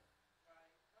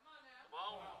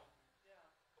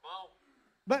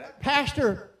 But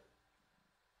Pastor,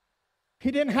 he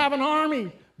didn't have an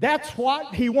army. That's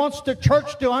what he wants the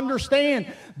church to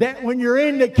understand. That when you're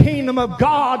in the kingdom of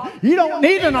God, you don't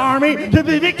need an army to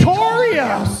be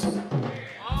victorious.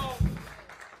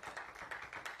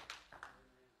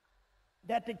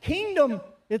 That the kingdom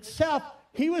itself,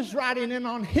 he was riding in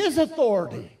on his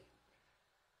authority.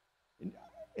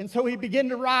 And so he began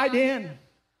to ride in.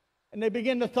 And they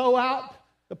began to throw out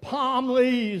the palm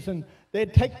leaves, and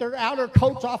they'd take their outer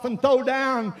coats off and throw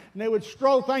down, and they would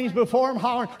throw things before him,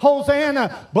 hollering,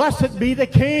 Hosanna, blessed be the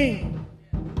King.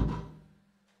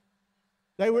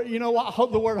 They were, you know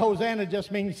what the word Hosanna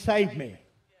just means, save me.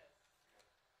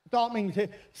 I thought it means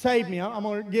save me. I'm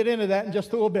going to get into that in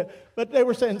just a little bit. But they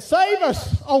were saying, save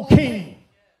us, O King.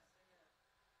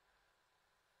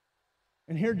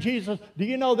 And here Jesus, do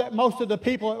you know that most of the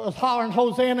people that was hollering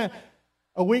Hosanna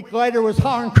a week later was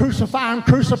hollering, crucify him,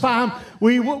 crucify him.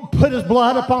 We put his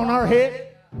blood upon our head.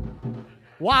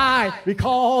 Why?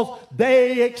 Because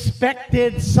they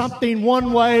expected something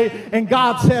one way, and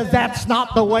God says, that's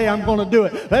not the way I'm going to do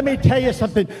it. Let me tell you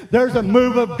something. There's a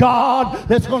move of God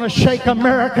that's going to shake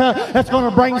America, that's going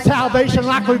to bring salvation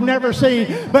like we've never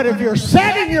seen. But if you're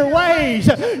set in your ways,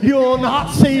 you'll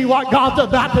not see what God's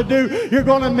about to do. You're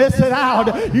going to miss it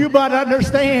out. You better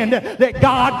understand that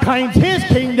God claims his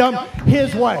kingdom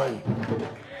his way.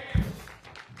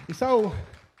 So,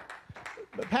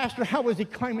 but Pastor, how was he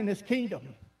claiming his kingdom?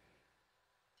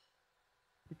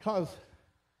 Because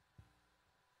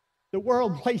the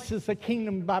world places the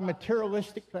kingdom by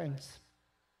materialistic things.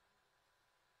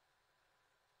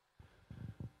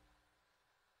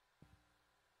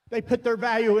 They put their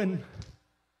value in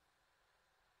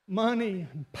money,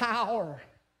 and power,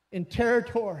 and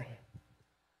territory.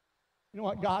 You know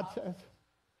what God says?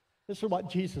 This is what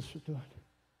Jesus was doing.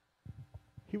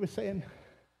 He was saying,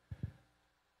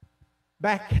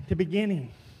 back at the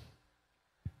beginning,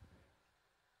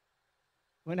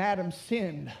 when Adam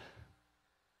sinned,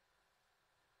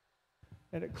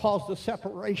 and it caused a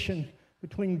separation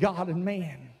between God and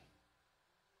man.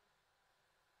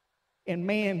 And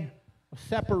man was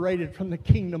separated from the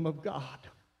kingdom of God.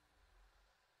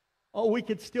 Oh, we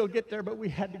could still get there, but we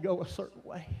had to go a certain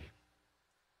way.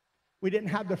 We didn't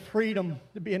have the freedom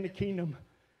to be in the kingdom.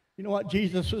 You know what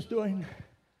Jesus was doing?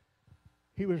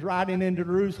 He was riding into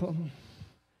Jerusalem.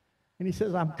 And he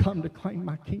says, I'm come to claim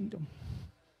my kingdom.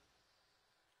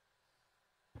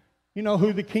 You know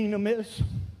who the kingdom is?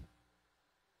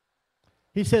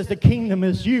 He says the kingdom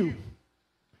is you.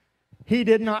 He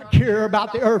did not care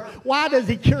about the earth. Why does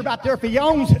he care about the earth? He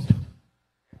owns it.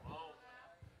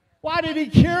 Why did he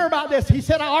care about this? He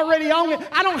said, I already own it.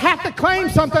 I don't have to claim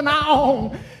something I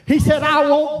own. He said, I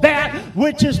want that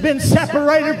which has been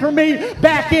separated from me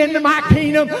back into my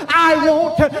kingdom. I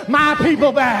want my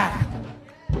people back.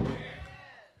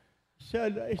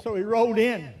 So he rode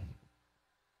in.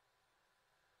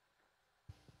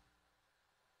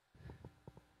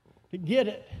 to get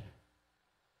it.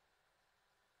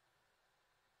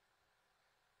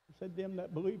 He said, them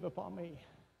that believe upon me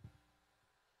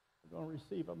are going to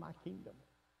receive of my kingdom.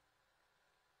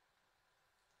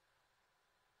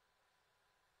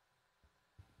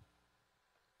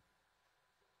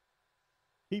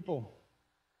 People,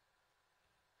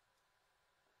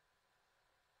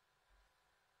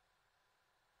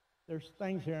 there's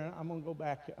things here, I'm going to go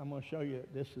back, I'm going to show you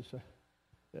that this is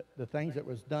the things that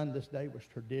was done this day was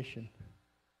tradition.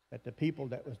 That the people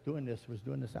that was doing this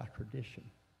out of tradition.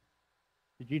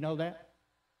 Did you know that?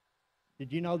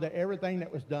 Did you know that everything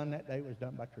that was done that day was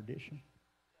done by tradition?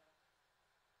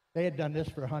 They had done this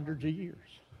for hundreds of years.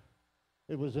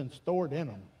 It was stored in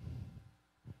them.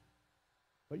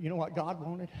 But you know what God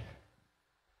wanted?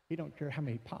 He don't care how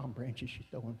many palm branches you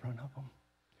throw in front of him.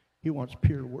 He wants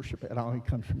pure worship. It only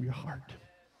comes from your heart.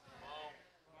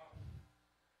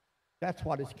 That's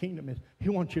what his kingdom is. He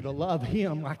wants you to love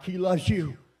him like he loves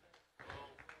you.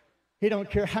 He don't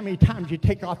care how many times you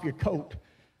take off your coat,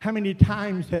 how many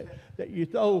times that you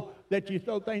throw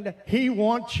things down. He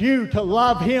wants you to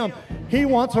love him. He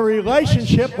wants a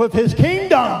relationship with his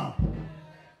kingdom.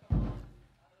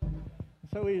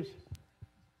 So he's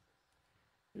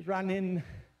writing in.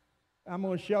 I'm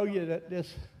going to show you that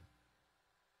this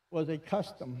was a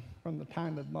custom from the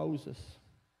time of Moses.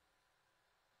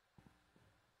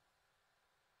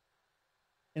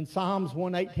 In Psalms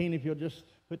 118, if you'll just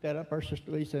put that up,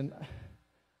 Sister Lisa, and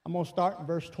I'm going to start in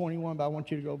verse 21, but I want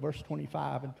you to go verse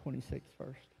 25 and 26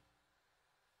 first.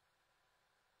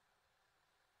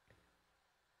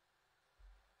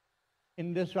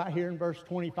 In this right here in verse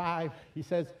 25, he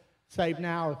says, save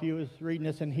now. If you was reading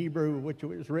this in Hebrew, which it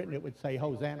was written, it would say,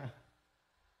 Hosanna.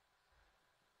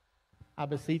 I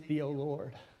beseech thee, O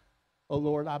Lord. O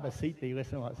Lord, I beseech thee.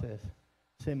 Listen to what it says.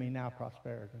 Send me now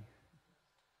prosperity.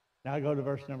 Now I go to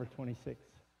verse number 26.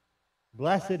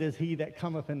 Blessed is he that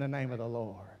cometh in the name of the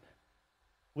Lord.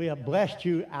 We have blessed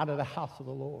you out of the house of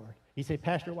the Lord. He said,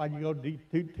 Pastor, why do you go to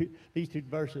these two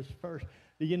verses first?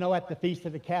 Do you know at the Feast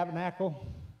of the Tabernacle,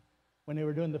 when they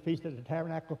were doing the Feast of the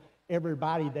Tabernacle,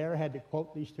 everybody there had to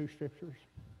quote these two scriptures?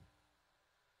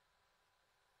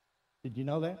 Did you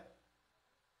know that?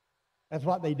 That's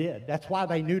what they did. That's why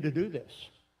they knew to do this.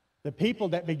 The people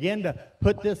that began to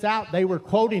put this out, they were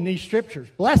quoting these scriptures.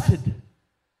 Blessed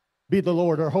be the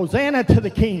Lord, or Hosanna to the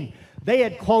King. They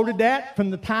had quoted that from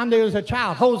the time they was a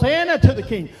child. Hosanna to the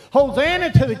King.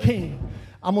 Hosanna to the King.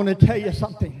 I'm going to tell you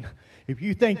something. If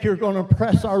you think you're going to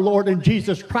impress our Lord and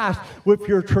Jesus Christ with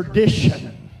your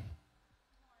tradition,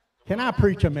 can I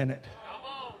preach a minute?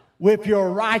 With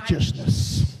your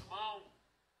righteousness.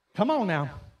 Come on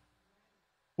now.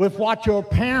 With what your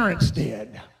parents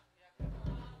did.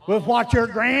 With what your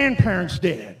grandparents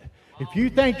did. If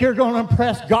you think you're going to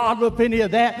impress God with any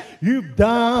of that, you've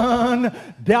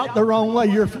dealt the wrong way.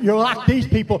 You're like these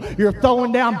people. You're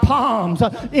throwing down palms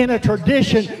in a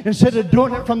tradition instead of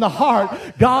doing it from the heart.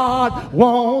 God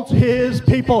wants his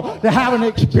people to have an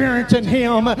experience in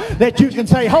him that you can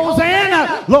say,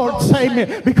 Hosanna, Lord, save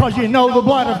me, because you know the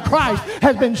blood of Christ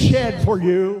has been shed for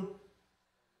you.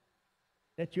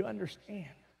 That you understand.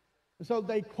 So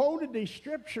they quoted these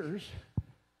scriptures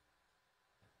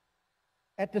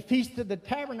at the Feast of the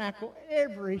Tabernacle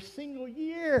every single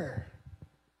year.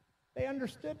 They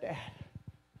understood that.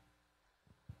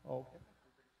 Oh.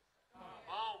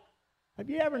 Have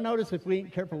you ever noticed if we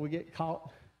ain't careful, we get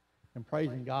caught in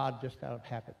praising God just out of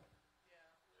habit?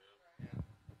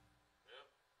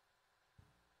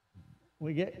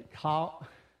 We get caught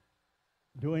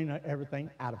doing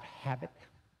everything out of habit.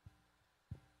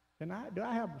 Do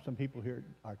I have some people here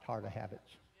that are tired of habits?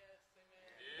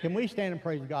 Can we stand and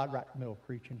praise God right in the middle of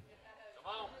preaching?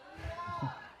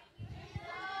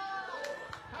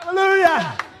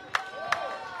 Hallelujah!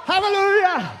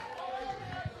 Hallelujah!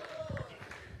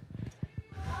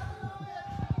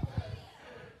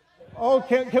 Oh,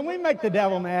 can we make the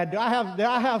devil mad? Do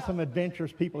I have some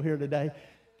adventurous people here today?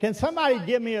 Can somebody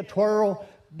give me a twirl?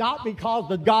 Not because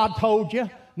the God told you,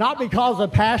 not because the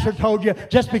pastor told you,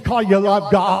 just because you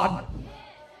love God.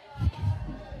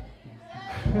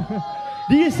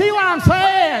 Do you see what I'm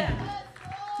saying?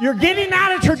 You're getting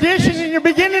out of tradition and you're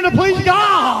beginning to please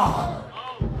God.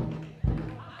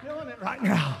 Feeling it right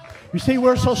now. You see,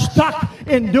 we're so stuck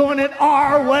in doing it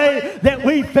our way that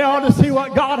we fail to see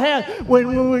what God has.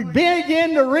 When we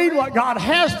begin to read what God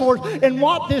has for us and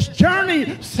what this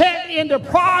journey set into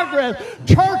progress,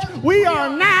 church, we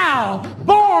are now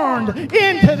born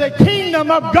into the kingdom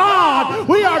of God.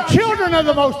 We are children of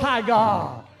the Most High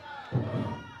God.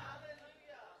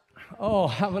 Oh,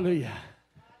 hallelujah.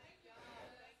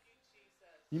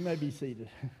 You may be seated.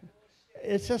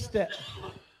 It's just that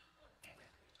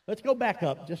Let's go back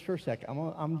up just for a second.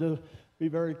 I'm going to be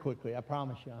very quickly. I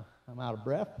promise you. I'm out of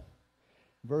breath.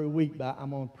 Very weak, but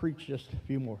I'm going to preach just a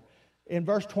few more. In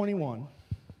verse 21,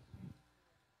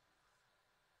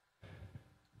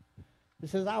 it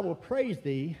says, I will praise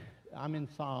thee. I'm in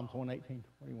Psalms 118,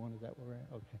 21. Is that where we're at?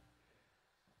 Okay.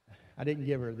 I didn't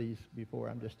give her these before.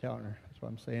 I'm just telling her. That's why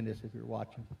I'm saying this if you're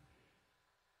watching.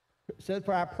 It says,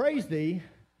 for I praise thee,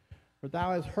 for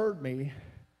thou hast heard me,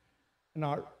 and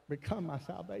art become my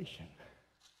salvation.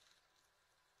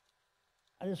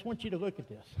 I just want you to look at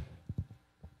this.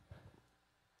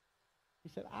 He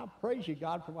said, I praise you,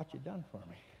 God, for what you've done for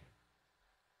me.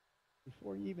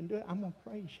 Before you even do it, I'm going to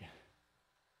praise you.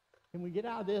 When we get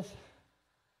out of this,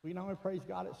 we can only praise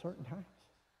God at certain times.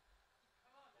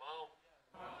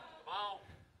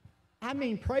 I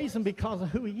mean, praise Him because of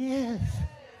who He is.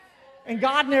 And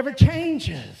God never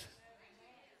changes.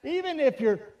 Even if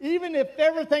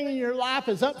everything in your life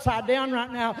is upside down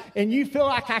right now and you feel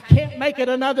like I can't make it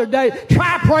another day,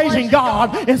 try praising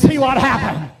God and see what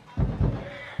happens.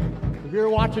 If you're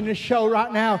watching this show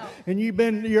right now and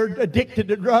you're addicted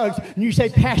to drugs and you say,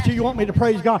 Pastor, you want me to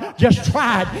praise God? Just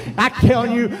try it. I'm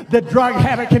telling you, the drug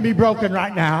habit can be broken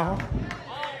right now.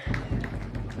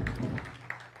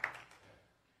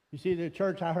 You see, the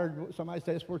church, I heard somebody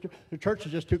say this before, the church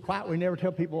is just too quiet. We never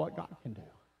tell people what God can do.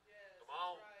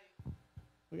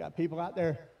 We got people out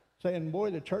there saying,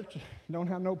 boy, the church don't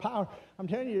have no power. I'm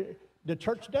telling you, the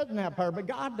church doesn't have power, but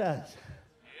God does.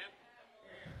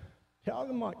 Tell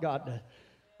them what God does.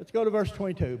 Let's go to verse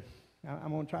 22.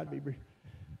 I'm going to try to be brief.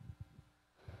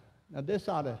 Now, this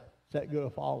ought to set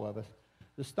good for all of us.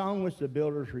 The stone which the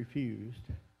builders refused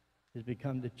has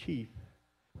become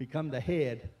the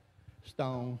head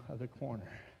stone of the corner.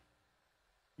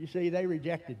 You see, they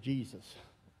rejected Jesus.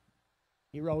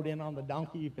 He rode in on the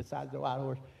donkey beside the white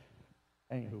horse.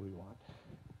 Ain't who we want.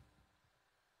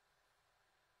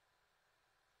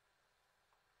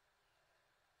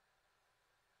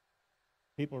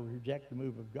 People reject the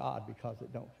move of God because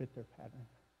it don't fit their pattern.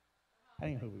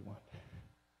 Ain't who we want.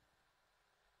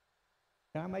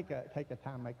 Can I take a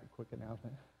time to make a quick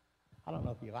announcement? I don't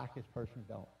know if you like this person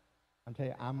or don't. I'm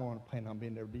telling you, I'm going to plan on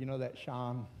being there. Do you know that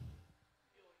Sean?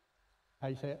 How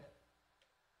you say it?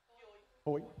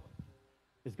 Hoyt.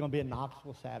 It's going to be in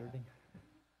Knoxville Saturday.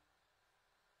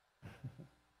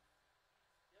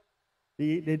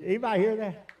 Did anybody hear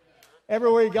that?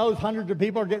 Everywhere he goes, hundreds of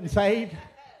people are getting saved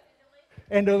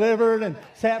and delivered and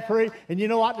set free. And you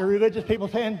know what the religious people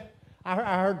saying? I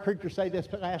heard a preacher say this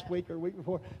last week or the week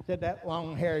before. Said that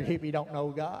long-haired hippie don't know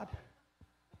God.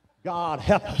 God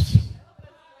help us.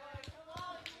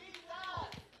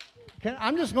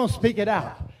 I'm just going to speak it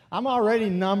out. I'm already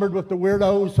numbered with the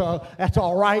weirdos, so that's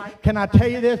all right. Can I tell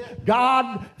you this?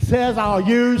 God says I'll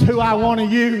use who I want to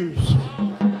use.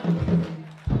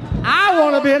 I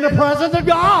want to be in the presence of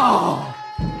God.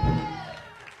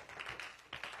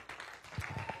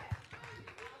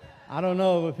 I don't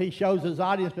know if he shows his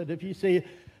audience, but if you see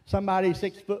somebody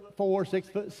 6'4",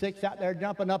 6'6" out there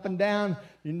jumping up and down,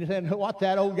 you saying, what's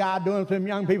that old guy doing for them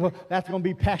young people? That's going to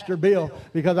be Pastor Bill,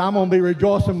 because I'm going to be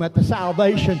rejoicing at the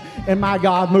salvation and my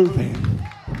God moving.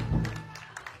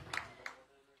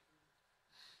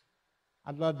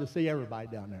 I'd love to see everybody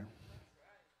down there.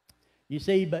 You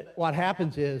see, but what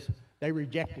happens is they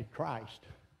rejected Christ.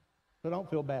 So don't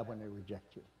feel bad when they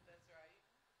reject you.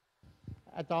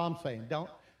 That's all I'm saying.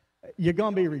 You're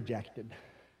going to be rejected.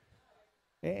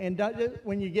 And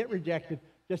when you get rejected,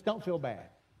 just don't feel bad.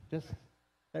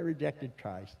 They rejected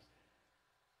Christ.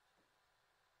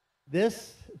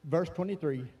 This, verse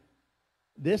 23,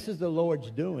 this is the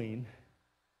Lord's doing,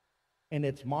 and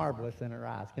it's marvelous in our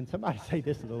eyes. Can somebody say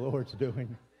this is the Lord's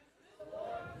doing?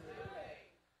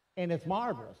 And it's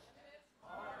marvelous.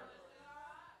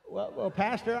 Well,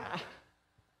 Pastor,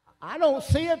 I don't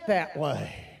see it that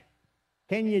way.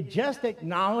 Can you just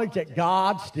acknowledge that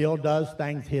God still does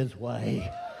things His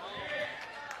way?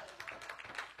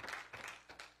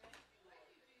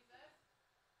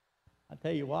 I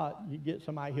tell you what, you get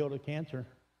somebody healed of cancer,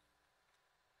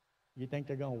 you think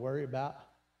they're going to worry about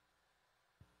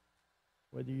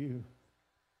whether you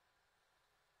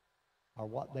are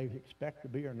what they expect to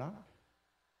be or not?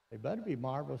 They better be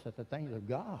marvelous at the things of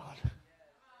God.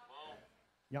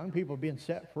 Young people being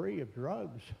set free of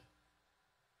drugs.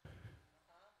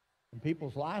 And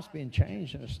people's lives being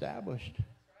changed and established.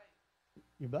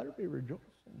 You better be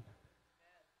rejoicing.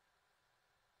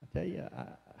 I tell you,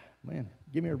 man,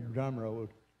 give me a drum roll.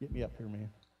 Get me up here, man.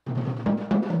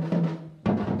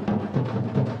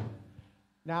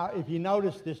 Now, if you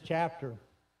notice this chapter,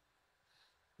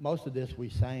 most of this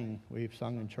we've sung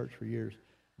in church for years.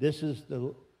 This is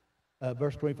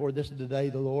verse 24, this is the day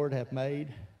the Lord hath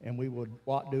made, and we would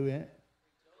what do in it?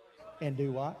 And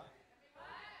do what?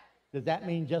 Does that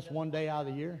mean just one day out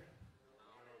of the year?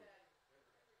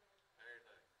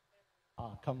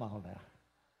 Oh, come on now.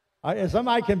 All right, is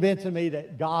somebody convincing me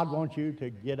that God wants you to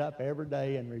get up every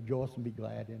day and rejoice and be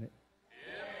glad in it?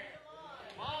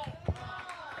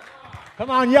 Come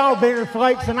on, y'all bigger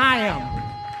flakes than I am.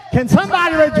 Can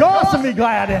somebody rejoice and be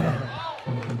glad in it?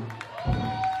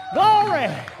 Glory!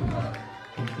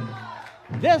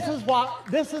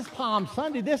 This is Palm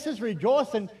Sunday. This is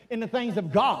rejoicing in the things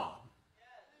of God.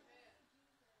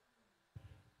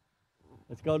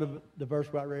 Let's go to the verse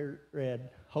I read.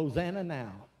 Hosanna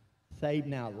now. Save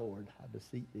now, Lord, I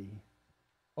beseech thee.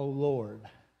 O Lord,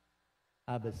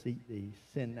 I beseech thee.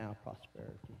 Send now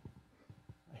prosperity.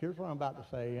 Here's what I'm about to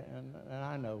say, and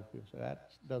I know people say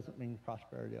that doesn't mean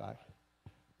prosperity like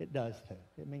it does too.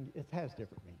 It has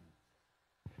different meanings.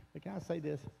 But can I say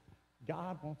this?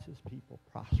 God wants his people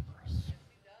prosperous.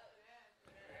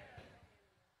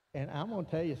 And I'm going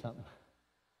to tell you something.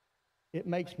 It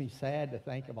makes me sad to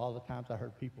think of all the times I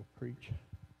heard people preach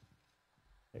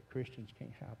that Christians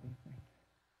can't have anything.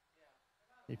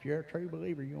 If you're a true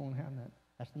believer, you won't have that.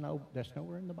 That's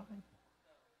nowhere in the Bible.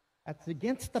 That's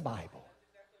against the Bible.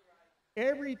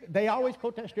 They always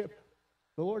quote that scripture.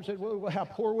 The Lord said, well, how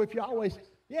poor with you always.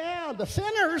 Yeah, the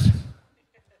sinners.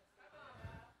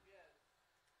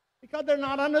 Because they're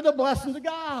not under the blessings of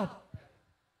God.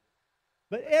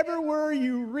 But everywhere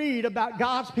you read about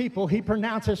God's people, he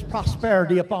pronounces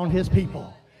prosperity upon his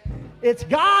people. It's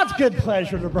God's good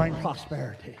pleasure to bring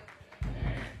prosperity.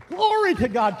 Glory to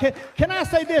God. Can I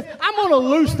say this? I'm going to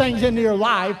loose things into your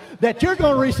life that you're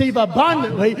going to receive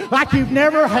abundantly like you've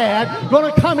never had.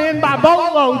 Going to come in by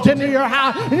boatloads into your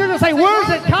house. And you're going to say, where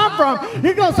does it come from?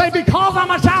 You're going to say, because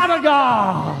I'm a child of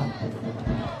God.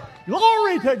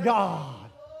 Glory to God.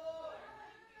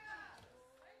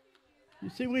 You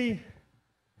see,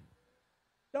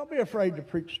 don't be afraid to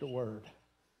preach the word.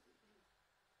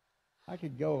 I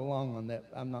could go along on that.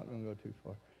 I'm not going to go too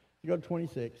far. You go to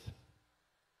 26.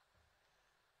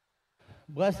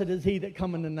 Blessed is he that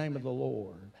come in the name of the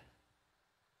Lord.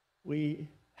 We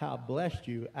have blessed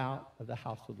you out of the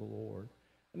house of the Lord.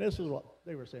 And this is what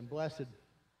they were saying. Blessed,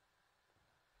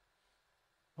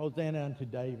 Hosanna unto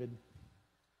David.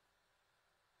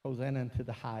 Hosanna unto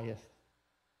the highest.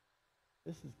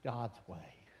 This is God's way.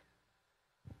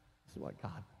 This is what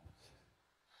God wants.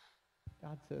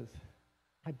 God says,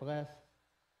 I bless,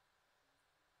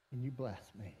 and you bless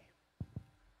me.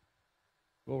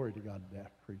 Glory to God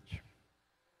that preach.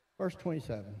 Verse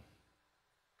 27.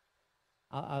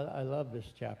 I love this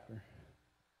chapter.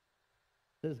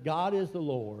 It says, God is the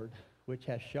Lord, which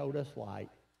has showed us light.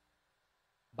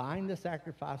 Bind the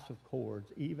sacrifice of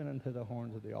cords, even unto the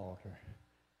horns of the altar.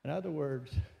 In other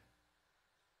words,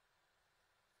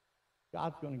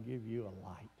 God's going to give you a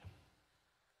light.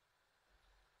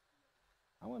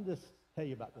 I want to just tell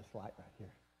you about this light right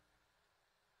here.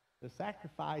 The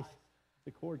sacrifice,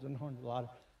 the cords and horns of the altar,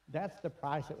 that's the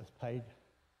price that was paid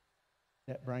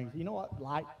that brings. You know what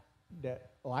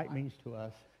light means to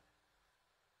us?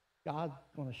 God's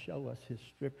going to show us his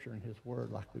scripture and his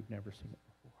word like we've never seen it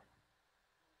before.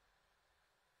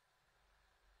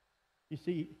 You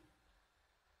see,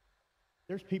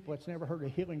 there's people that's never heard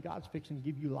of healing. God's fixing to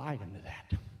give you light into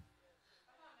that.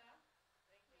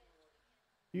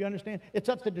 Do you understand? It's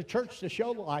up to the church to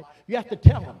show the light. You have to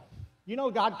tell them. You know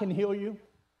God can heal you.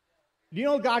 You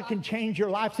know God can change your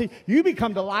life. See, you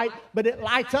become the light, but it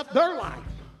lights up their life.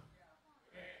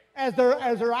 As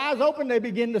their eyes open, they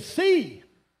begin to see.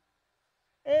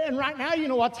 And right now, you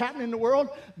know what's happening in the world?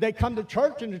 They come to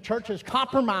church, and the church is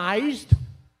compromised.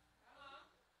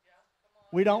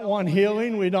 We don't want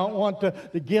healing. We don't want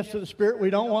the gifts of the Spirit. We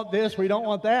don't want this. We don't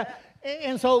want that.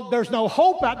 And so there's no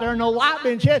hope out there, no light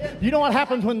being shed. You know what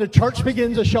happens when the church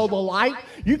begins to show the light?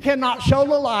 You cannot show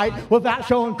the light without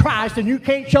showing Christ, and you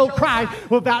can't show Christ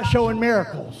without showing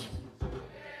miracles.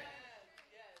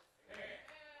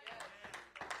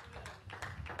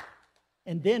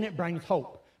 And then it brings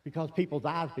hope because people's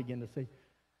eyes begin to see.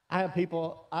 I had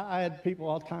people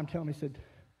all the time tell me, said,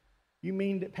 you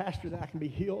mean that, Pastor, that I can be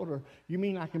healed? Or you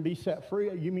mean I can be set free?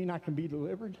 Or you mean I can be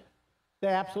delivered? They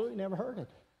absolutely never heard it.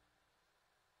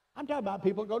 I'm talking about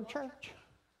people who go to church.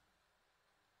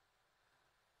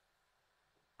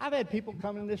 I've had people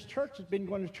come in this church that's been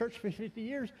going to church for 50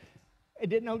 years and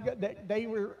didn't know that they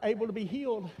were able to be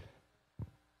healed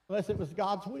unless it was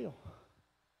God's will.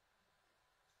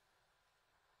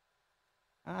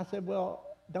 And I said,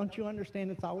 well, don't you understand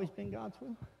it's always been God's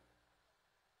will?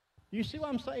 You see what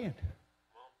I'm saying?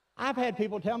 I've had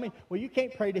people tell me, well, you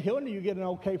can't pray to healing until you get an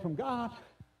okay from God.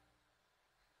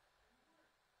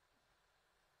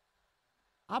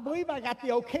 I believe I got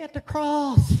the okay at the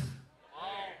cross.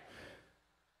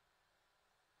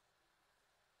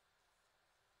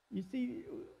 You see,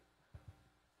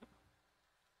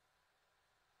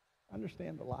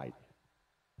 understand the light.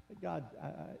 God,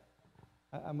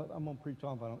 I'm going to preach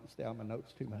on if I don't stay on my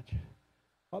notes too much.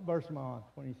 What verse am I on?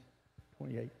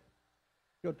 28.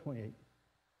 Go to 28.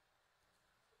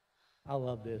 I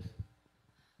love this.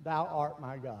 Thou art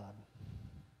my God.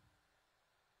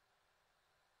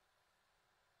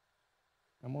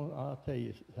 I'll tell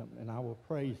you something, and I will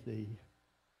praise thee.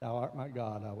 Thou art my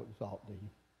God, I will exalt thee.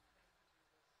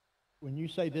 When you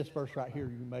say this verse right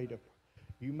here,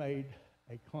 you made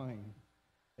a claim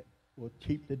that will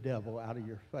keep the devil out of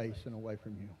your face and away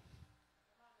from you.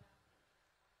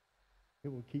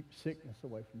 It will keep sickness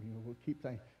away from you. It will keep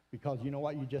things, because you know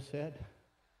what you just said?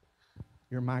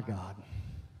 You're my God.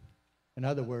 In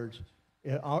other words,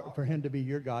 for him to be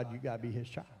your God, you got to be his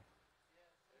child.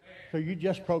 So you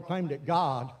just proclaimed that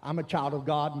God, I'm a child of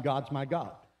God and God's my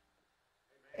God.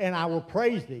 And I will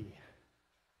praise thee.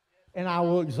 And I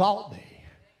will exalt thee.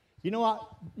 You know what?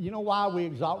 You know why we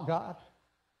exalt God?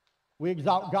 We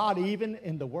exalt God even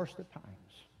in the worst of times.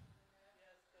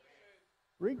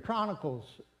 Read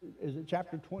Chronicles, is it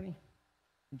chapter 20?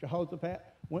 Jehoshaphat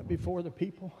went before the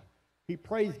people. He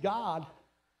praised God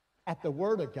at the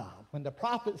word of God. When the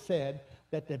prophet said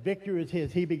that the victory is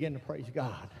his, he began to praise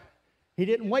God. He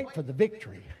didn't wait for the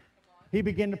victory. He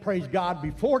began to praise God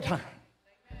before time.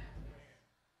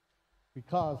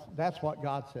 Because that's what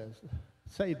God says.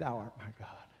 Say, thou art my God.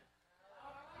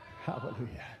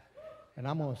 Hallelujah. And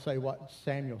I'm going to say what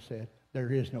Samuel said.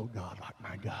 There is no God like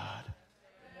my God.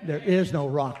 There is no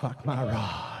rock like my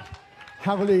rod.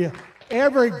 Hallelujah.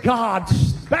 Every God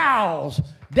bows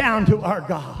down to our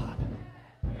God.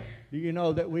 Do you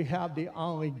know that we have the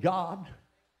only God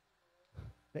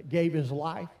that gave his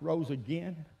life, rose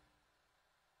again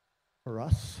for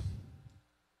us?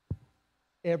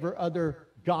 Every other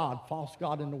God, false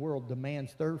God in the world,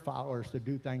 demands their followers to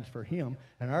do things for him.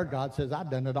 And our God says, I've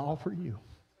done it all for you.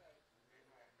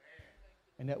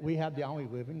 And that we have the only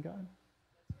living God.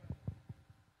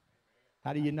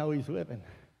 How do you know he's living?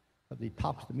 Because he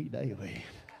talks to me daily.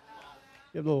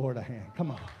 Give the Lord a hand.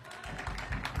 Come on.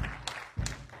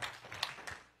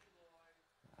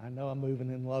 I know I'm moving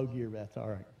in low gear, but that's all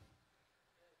right.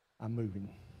 I'm moving.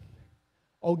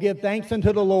 Oh, give thanks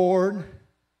unto the Lord.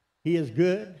 He is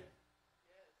good.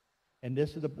 And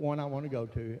this is the one I want to go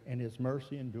to. And his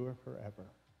mercy endure forever.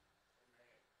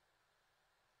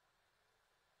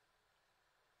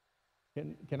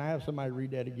 Can I have somebody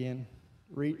read that again?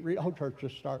 Read whole church,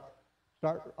 just start.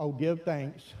 Oh, give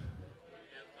thanks.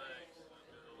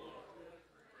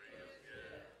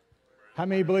 How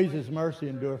many believes his mercy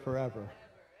endure forever?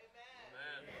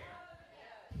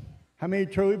 How many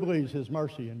truly believes his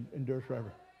mercy endures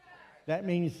forever? That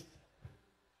means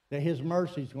that his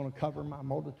mercy is going to cover my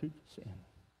multitude of sin.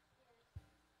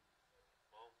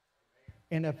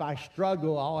 And if I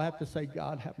struggle, I'll have to say,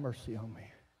 God, have mercy on me.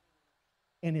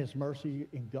 And his mercy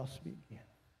engulfs me again.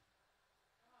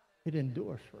 It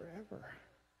endures forever.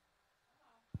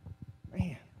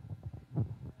 Man.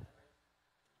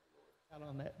 Out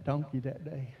on that donkey that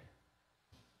day.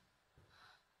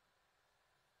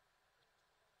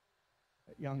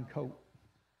 That young colt.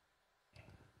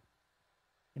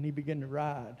 And he began to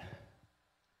ride.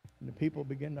 And the people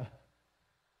began to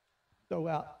throw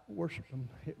out, worship him.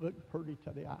 It looked pretty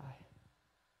to the eye.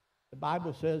 The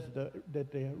Bible says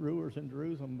that the rulers in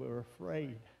Jerusalem were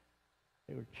afraid.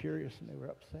 They were curious and they were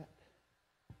upset.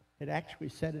 It actually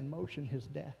set in motion his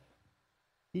death.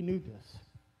 He knew this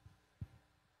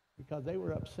because they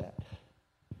were upset.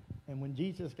 And when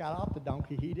Jesus got off the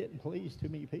donkey, he didn't please too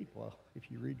many people, if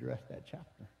you read the rest of that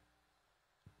chapter.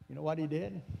 You know what he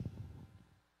did?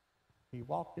 He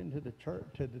walked into the church,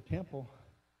 to the temple,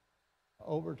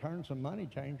 overturned some money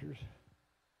changers.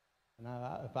 And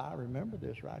if I remember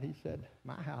this right, he said,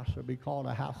 my house shall be called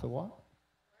a house of what?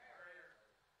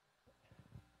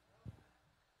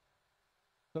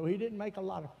 So he didn't make a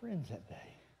lot of friends that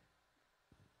day.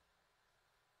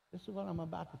 This is what I'm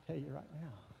about to tell you right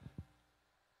now.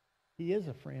 He is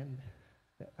a friend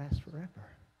that lasts forever.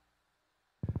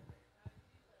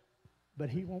 But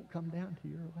he won't come down to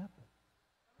your level.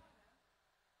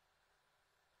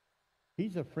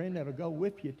 He's a friend that'll go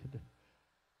with you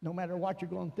no matter what you're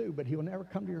going through, but he'll never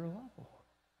come to your level.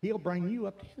 He'll bring you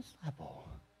up to his level.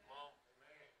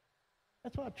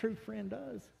 That's what a true friend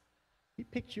does. He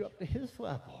picks you up to his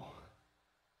level.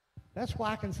 That's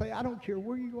why I can say, I don't care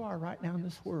where you are right now in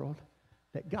this world,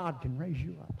 that God can raise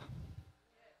you up.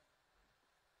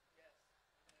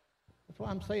 That's why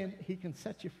I'm saying he can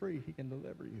set you free. He can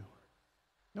deliver you.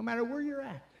 No matter where you're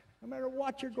at, no matter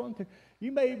what you're going through.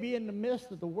 You may be in the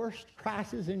midst of the worst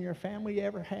crisis in your family you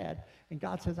ever had, and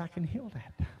God says, I can heal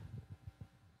that.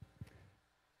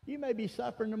 You may be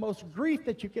suffering the most grief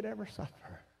that you could ever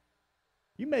suffer.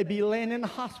 You may be laying in the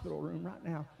hospital room right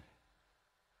now,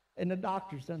 and the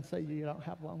doctors done say you don't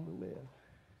have long to live.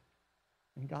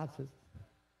 And God says,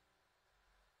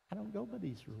 I don't go by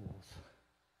these rules.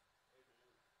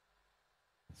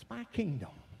 It's my kingdom.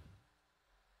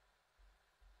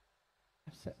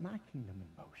 I've set my kingdom in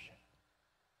motion.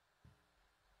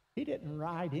 He didn't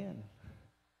ride in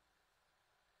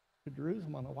to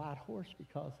Jerusalem on a white horse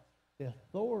because the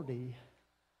authority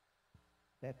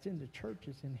that's in the church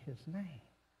is in his name.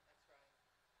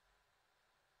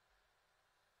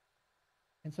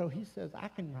 And so he says, I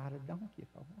can ride a donkey if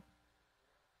I want.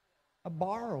 A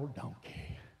borrowed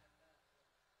donkey.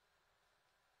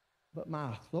 But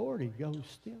my authority goes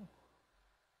still.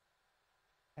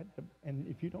 And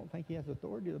if you don't think he has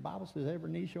authority, the Bible says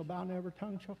every knee shall bow and every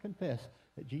tongue shall confess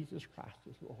that Jesus Christ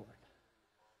is Lord.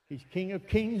 He's King of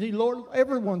kings, he's Lord.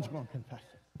 Everyone's going to confess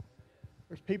it.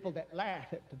 There's people that laugh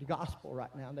at the gospel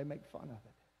right now, and they make fun of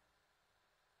it.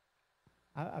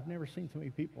 I've never seen so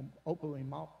many people openly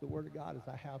mock the Word of God as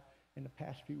I have in the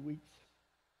past few weeks.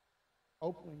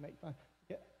 Openly make fun.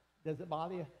 Does it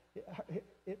bother you?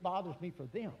 It bothers me for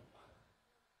them.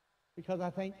 Because I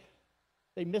think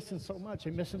they're missing so much.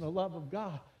 They're missing the love of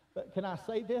God. But can I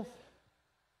say this?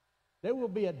 There will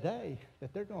be a day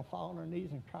that they're going to fall on their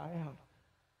knees and cry out,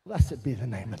 blessed be the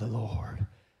name of the Lord.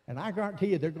 And I guarantee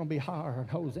you they're going to be hollering,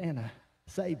 Hosanna,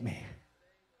 save me.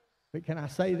 But can I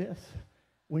say this?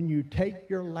 When you take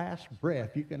your last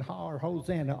breath, you can holler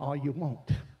Hosanna all you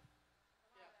want.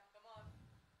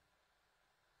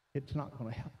 It's not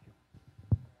going to help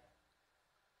you.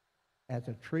 As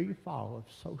a tree falleth,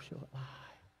 so shall it lie.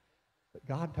 But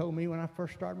God told me when I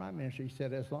first started my ministry, he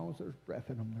said, as long as there's breath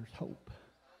in them, there's hope.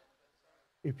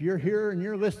 If you're here and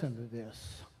you're listening to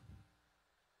this,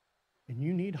 and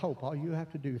you need hope, all you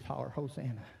have to do is holler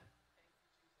Hosanna.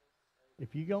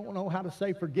 If you don't know how to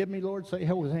say, forgive me, Lord, say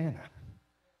Hosanna.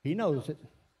 He knows it.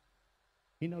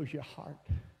 He knows your heart.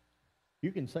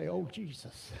 You can say, oh,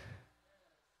 Jesus.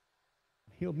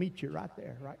 He'll meet you right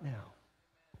there, right now.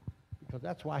 Because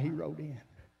that's why he rode in.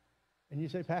 And you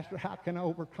say, Pastor, how can I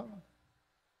overcome?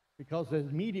 Because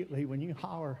immediately when you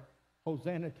holler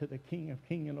Hosanna to the King of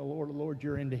Kings and the Lord of Lords,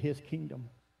 you're into his kingdom.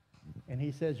 And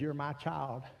he says, you're my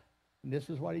child. And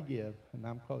this is what he gives. And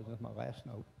I'm closing with my last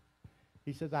note.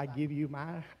 He says, I give you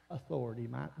my authority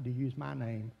to use my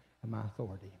name and my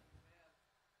authority.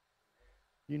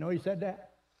 You know he said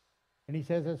that? And he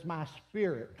says, as my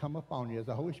spirit come upon you, as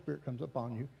the Holy Spirit comes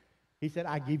upon you, he said,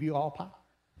 I give you all power.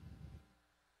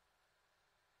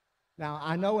 Now,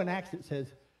 I know in Acts it says,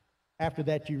 after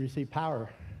that you receive power.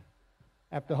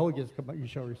 After the Holy Ghost come up, you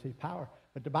shall receive power.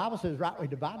 But the Bible says, rightly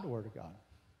divide the word of God.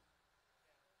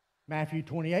 Matthew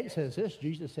 28 says this,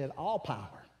 Jesus said, all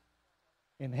power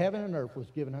in heaven and earth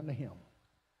was given unto him.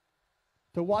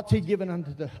 So what's he given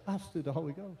unto us through the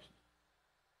Holy Ghost?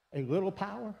 A little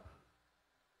power?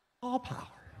 All power.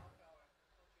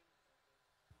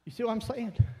 You see what I'm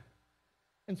saying?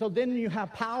 And so then you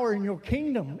have power in your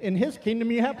kingdom. In his kingdom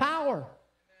you have power.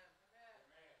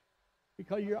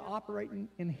 Because you're operating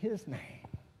in his name.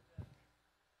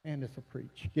 And it's a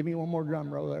preach. Give me one more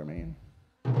drum roll there, man.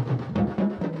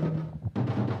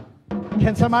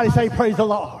 Can somebody say praise the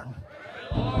Lord? Praise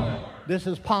the Lord. This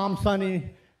is Palm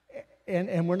Sunday,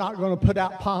 and we're not going to put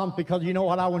out palms because you know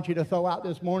what I want you to throw out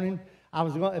this morning?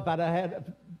 If I'd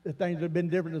had the things that had been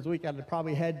different this week, I'd have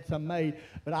probably had some made.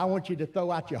 But I want you to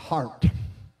throw out your heart.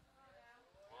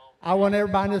 I want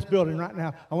everybody in this building right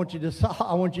now, I want you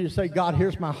to say, God,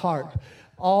 here's my heart.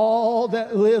 All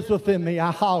that lives within me,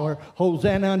 I holler,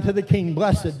 Hosanna unto the King,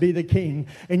 blessed be the King.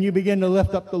 And you begin to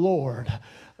lift up the Lord.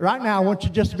 Right now, I want you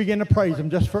just to begin to praise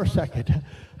him just for a second.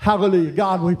 Hallelujah.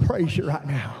 God, we praise you right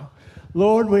now.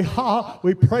 Lord, we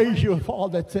praise you with all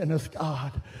that's in us,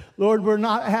 God. Lord, we're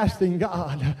not asking,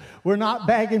 God. We're not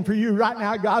begging for you right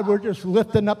now, God. We're just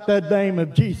lifting up the name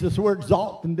of Jesus. We're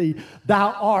exalting thee.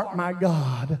 Thou art my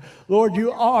God. Lord,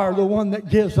 you are the one that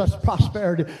gives us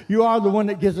prosperity. You are the one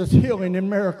that gives us healing and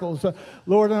miracles.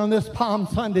 Lord, on this Palm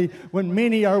Sunday, when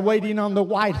many are waiting on the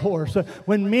white horse,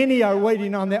 when many are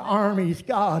waiting on the armies,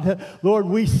 God, Lord,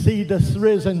 we see this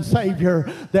risen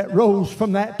Savior that rose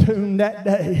from that tomb that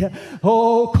day.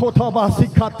 Oh,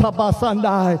 Kotabasi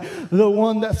Katabasandai, the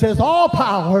one that says, all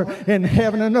power in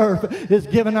heaven and earth is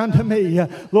given unto me.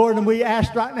 Lord, and we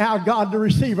ask right now, God, to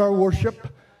receive our worship.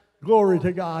 Glory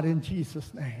to God in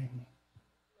Jesus' name.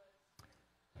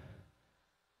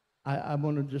 I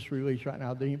want to just release right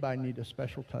now. Does anybody need a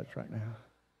special touch right now?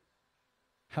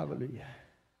 Hallelujah.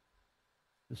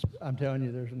 I'm telling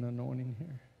you, there's an anointing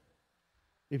here.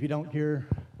 If you don't hear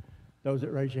those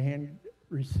that raise your hand,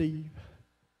 receive.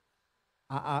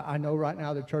 I know right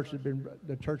now the church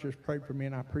has prayed for me,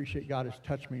 and I appreciate God has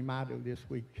touched me mightily this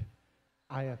week.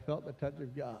 I have felt the touch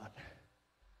of God.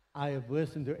 I have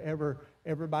listened to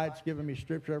everybody that's given me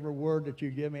scripture, every word that you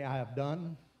give me, I have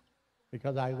done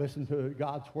because I listen to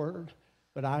God's word.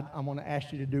 But I'm going to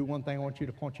ask you to do one thing. I want you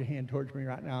to point your hand towards me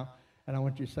right now, and I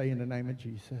want you to say, in the name of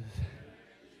Jesus,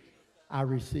 I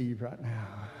receive right now.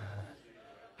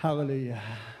 Hallelujah.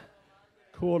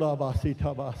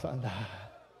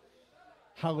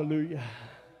 Hallelujah.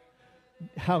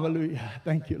 Hallelujah.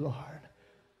 Thank you, Lord.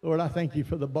 Lord, I thank you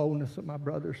for the boldness of my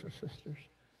brothers and sisters.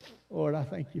 Lord, I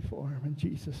thank you for them in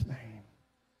Jesus' name.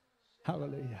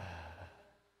 Hallelujah.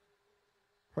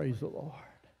 Praise the Lord.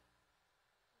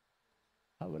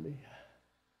 Hallelujah.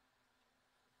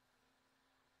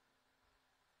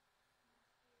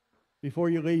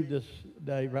 Before you leave this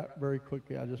day, very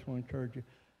quickly, I just want to encourage you.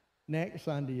 Next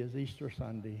Sunday is Easter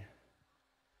Sunday.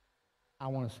 I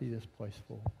want to see this place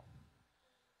full.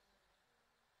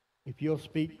 If you'll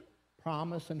speak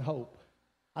promise and hope,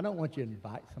 I don't want you to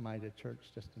invite somebody to church,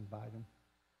 just invite them.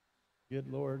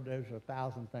 Good Lord, there's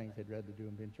 1,000 things they'd rather do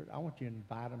than be in church. I want you to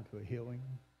invite them to a healing,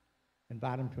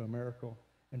 invite them to a miracle,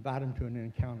 invite them to an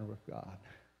encounter with God.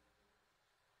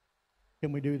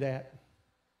 Can we do that?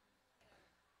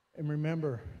 And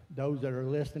remember, those that are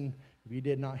listening, if you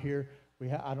did not hear,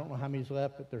 I don't know how many's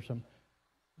left, but there's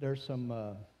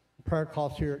some prayer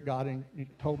calls here at God, and He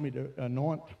told me to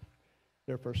anoint.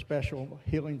 They're for special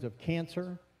healings of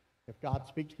cancer. If God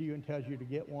speaks to you and tells you to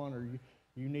get one, or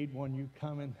you need one, you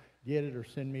come and get it, or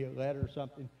send me a letter or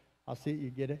something. I'll see you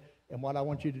get it. And what I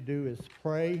want you to do is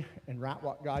pray and write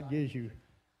what God gives you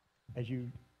as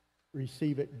you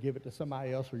receive it, give it to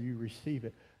somebody else, or you receive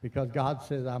it. Because God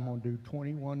says, I'm going to do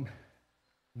 21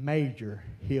 major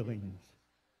healings.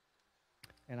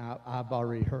 And I've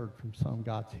already heard from some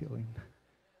God's healing.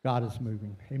 God is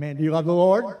moving. Amen. Do you love the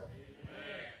Lord? Amen.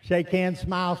 Shake hands,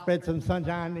 smile, spread some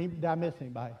sunshine. Did I miss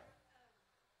anybody?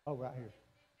 Oh, right here.